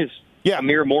 Like, one is a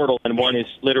mere mortal and one is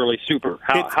literally super.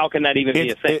 How can that even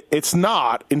be a thing? It's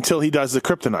not until he does the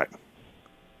kryptonite.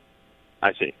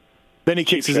 I see. Then he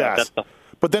kicks his ass.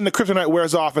 But then the kryptonite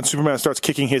wears off and Superman starts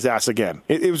kicking his ass again.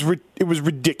 It was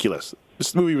ridiculous.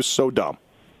 This movie was so dumb.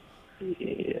 I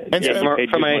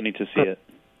paid good money to see it.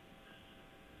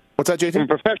 What's that, JT? From a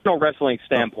professional wrestling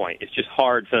standpoint, it's just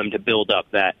hard for them to build up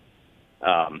that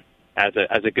as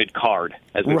a good card,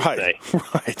 as we would say.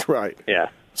 Right. Yeah.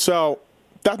 So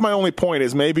that's my only point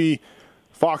is maybe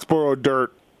Foxborough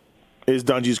dirt is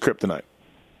Dungey's kryptonite.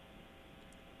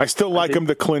 I still like him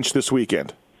to clinch this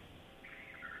weekend.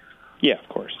 Yeah, of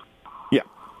course. Yeah.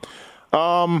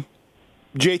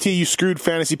 JT, you screwed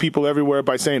fantasy people everywhere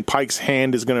by saying Pike's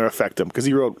hand is going to affect him because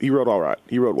he rode all right.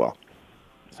 He rode well.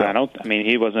 So.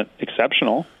 He wasn't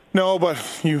exceptional. No, but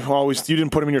you didn't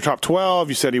put him in your top 12.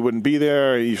 You said he wouldn't be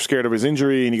there. You're scared of his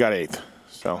injury, and he got 8th.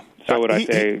 So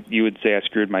you would say I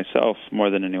screwed myself more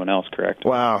than anyone else, correct?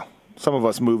 Wow. Some of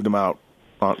us moved him out.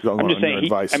 I'm just saying.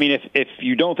 Advice. If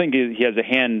you don't think he has a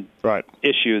hand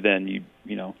issue, then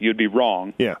you'd be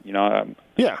wrong. Yeah.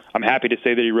 I'm happy to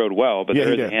say that he rode well, but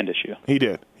there is a hand issue. He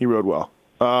did. He rode well.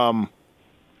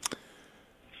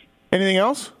 Anything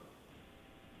else?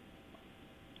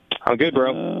 I'm good,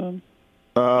 bro.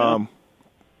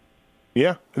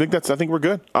 Yeah, I think we're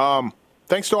good.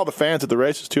 Thanks to all the fans at the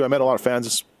races too. I met a lot of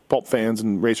fans, Pulp fans,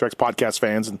 and RacerX podcast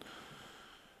fans, and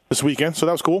this weekend. So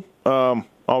that was cool.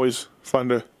 Always fun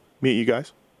to meet you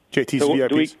guys. JT's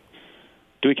VIPs.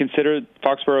 Do we consider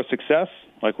Foxboro a success?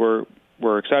 Like we're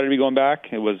excited to be going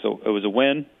back. It was a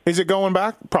win. Is it going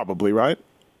back? Probably, right?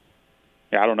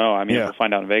 Yeah, I don't know. We'll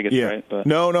find out in Vegas, right? But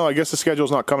No. I guess the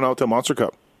schedule's not coming out till Monster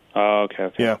Cup. Oh,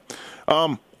 okay. Yeah.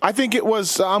 I think it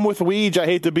was. I'm with Weege. I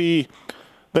hate to be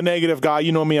the negative guy.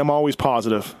 You know me. I'm always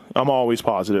positive.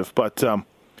 But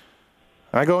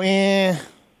I go,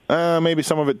 maybe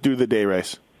some of it due to the day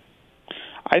race.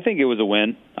 I think it was a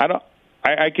win.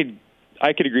 I could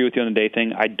agree with you on the day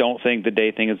thing. I don't think the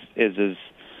day thing is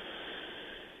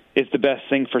the best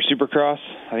thing for Supercross.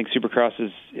 I think Supercross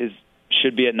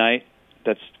should be at night.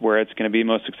 That's where it's going to be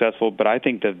most successful. But I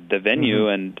think the venue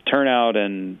and the turnout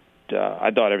and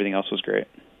I thought everything else was great.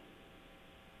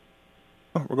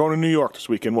 Oh, we're going to New York this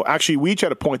weekend. Well, actually, we each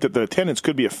had a point that the attendance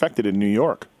could be affected in New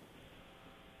York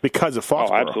because of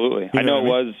Foxborough. Oh, absolutely. I know it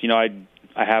was.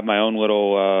 I have my own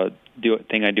little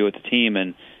thing I do with the team,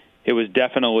 and it was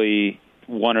definitely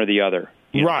one or the other.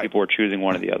 Right. People were choosing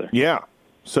one or the other. Yeah.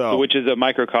 So which is a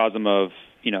microcosm of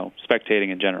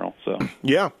spectating in general. So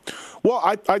yeah.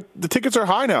 Well, the tickets are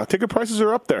high now. Ticket prices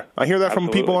are up there. I hear that from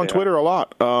people on Twitter a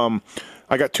lot.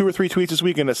 I got 2 or 3 tweets this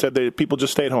weekend that said that people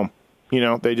just stayed home.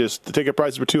 The ticket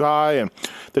prices were too high, and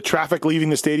the traffic leaving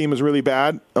the stadium is really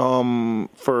bad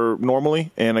for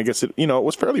normally. And I guess it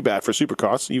was fairly bad for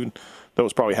Supercross, even though it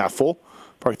was probably half full,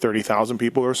 probably 30,000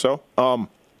 people or so.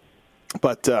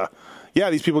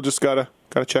 These people just gotta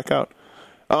check out.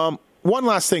 One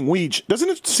last thing, Weege, doesn't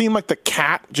it seem like the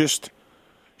cat just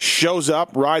shows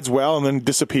up, rides well, and then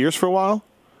disappears for a while?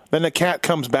 Then the cat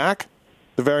comes back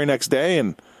the very next day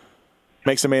and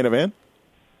makes a main event?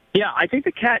 Yeah, I think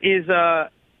the cat is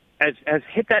has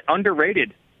hit that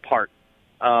underrated part.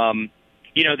 There's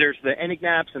the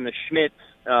Enignaps and the Schmitz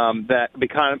that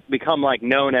become like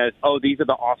known as, these are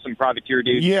the awesome privateer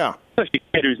dudes. Yeah. Especially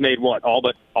a kid who's made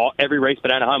every race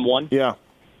but Anaheim won. Yeah.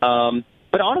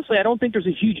 But honestly, I don't think there's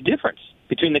a huge difference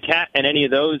between the cat and any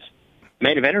of those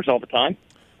main eventers all the time.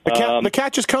 The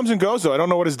cat just comes and goes, though. I don't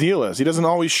know what his deal is. He doesn't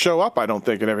always show up, I don't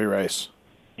think, in every race.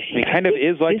 He kind of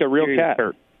is like a real cat.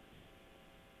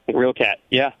 Real cat,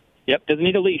 yeah. Yep, doesn't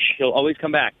need a leash. He'll always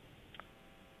come back.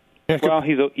 Yeah, well,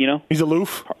 he's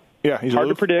aloof. Yeah, he's hard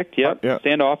aloof. to predict. Yep,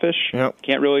 standoffish. Yep.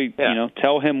 Can't really,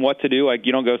 tell him what to do. Like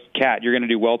you don't go, cat, you're going to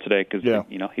do well today because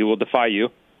he will defy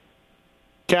you.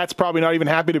 Cat's probably not even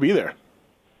happy to be there.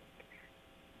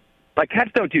 Like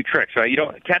cats don't do tricks, right?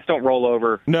 Cats don't roll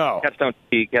over. No. Cats don't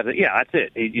speak. Yeah, that's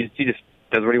it. He just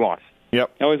does what he wants.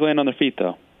 Yep. They always land on their feet,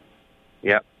 though.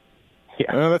 Yep. Yeah.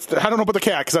 I don't know about the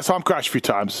cat because I saw him crash a few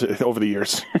times over the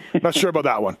years. Not sure about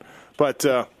that one. But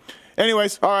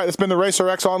anyways, all right, that's been the Racer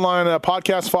X Online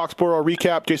podcast, Foxborough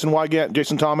Recap. Jason Wygant,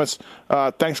 Jason Thomas.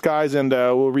 Thanks, guys, and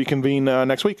we'll reconvene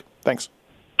next week. Thanks.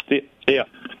 See ya.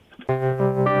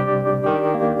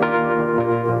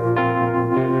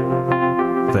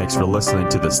 Thanks for listening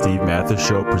to the Steve Mathis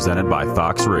Show presented by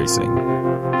Fox Racing.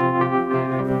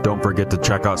 Don't Don't forget to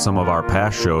check out some of our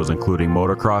past shows, including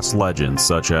motocross legends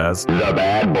such as The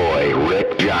Bad Boy,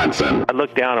 Rick Johnson. I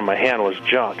looked down and my hand was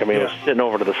junk. I mean, it was sitting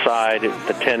over to the side.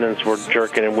 The tendons were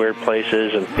jerking in weird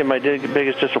places. And my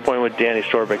biggest disappointment with Danny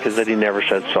Storbeck because that he never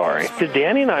said sorry. Because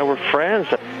Danny and I were friends,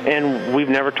 and we've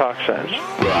never talked since.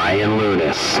 Brian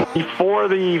Lunas. Before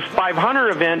the 500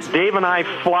 event, Dave and I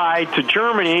fly to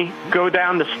Germany, go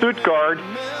down to Stuttgart.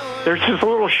 There's this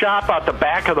little shop out the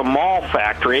back of the mall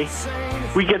factory.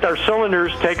 We get our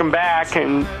cylinders, take them back,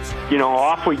 and,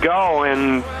 off we go.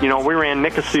 And, we ran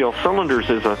Nicosil cylinders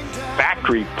as a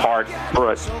factory part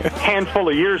for a handful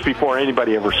of years before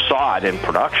anybody ever saw it in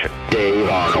production. Dave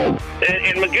Arnold.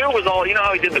 And McGill was all,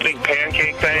 how he did the big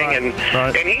pancake thing,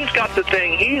 and he's got the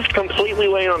thing, he's completely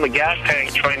laying on the gas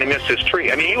tank trying to miss his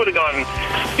tree. I mean, he would have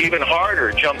gone even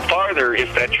harder, jumped farther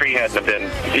if that tree hadn't have been,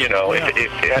 if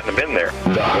it hadn't have been there.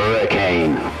 The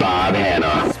Hurricane, Bob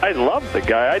Hanna. I love the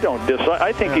guy. I don't dislike.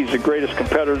 I think he's the greatest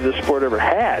competitor this sport ever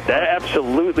had. That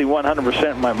absolutely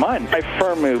 100% in my mind. I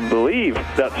firmly believe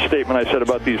that statement I said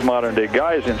about these modern-day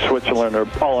guys in Switzerland or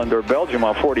Holland or Belgium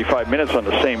on 45 minutes on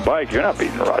the same bike. You're not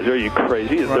beating Roger. Are you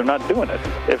crazy? They're not doing it.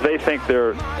 If they think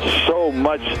they're so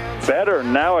much better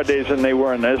nowadays than they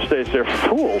were in those days, they're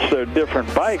fools. They're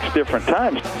different bikes, different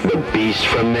times. The Beast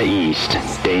from the East,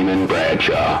 Damon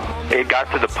Bradshaw. It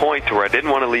got to the point to where I didn't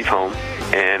want to leave home,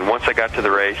 and once I got to the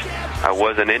race, I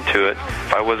wasn't into it.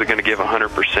 If I wasn't going to give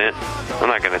 100%, I'm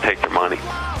not going to take their money.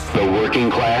 The working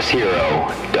class hero,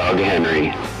 Doug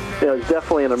Henry. It was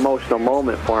definitely an emotional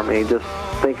moment for me, just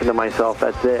thinking to myself,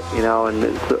 that's it, and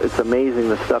it's amazing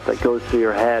the stuff that goes through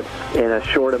your head in a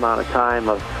short amount of time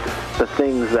of the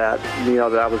things that,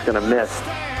 that I was going to miss.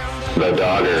 The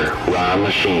Dogger, Ron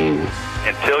Lachine.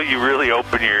 Until you really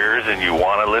open your ears and you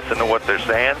want to listen to what they're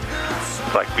saying,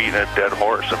 it's like beating a dead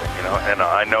horse. And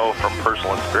I know from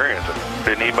personal experience,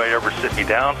 did anybody ever sit me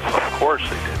down? Of course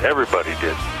they did. Everybody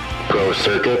did. Pro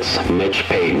Circuits, Mitch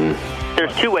Payton.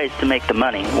 There's two ways to make the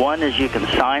money. One is you can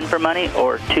sign for money,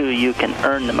 or two, you can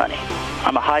earn the money.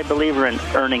 I'm a high believer in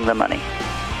earning the money.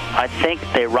 I think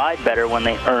they ride better when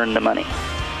they earn the money.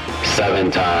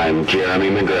 7-time Jeremy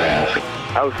McGrath.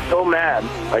 I was so mad,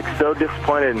 so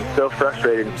disappointed and so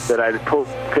frustrated that I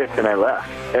picked and I left.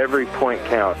 Every point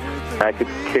counts. I could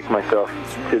kick myself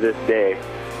to this day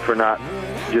for not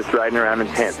just riding around in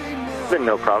tents. It's been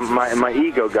no problem. My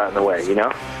ego got in the way,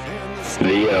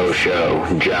 The O Show,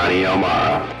 Johnny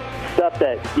O'Mara. Stuff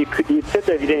that you'd sit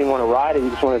there if you didn't even want to ride it, you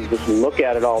just wanted to just look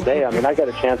at it all day. I mean, I got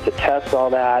a chance to test all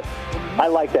that. I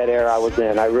like that era I was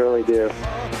in. I really do.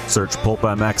 Search Pulp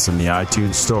MX in the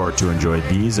iTunes store to enjoy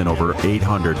these and over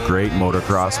 800 great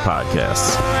motocross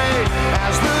podcasts.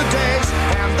 As the days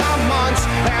and the months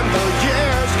and the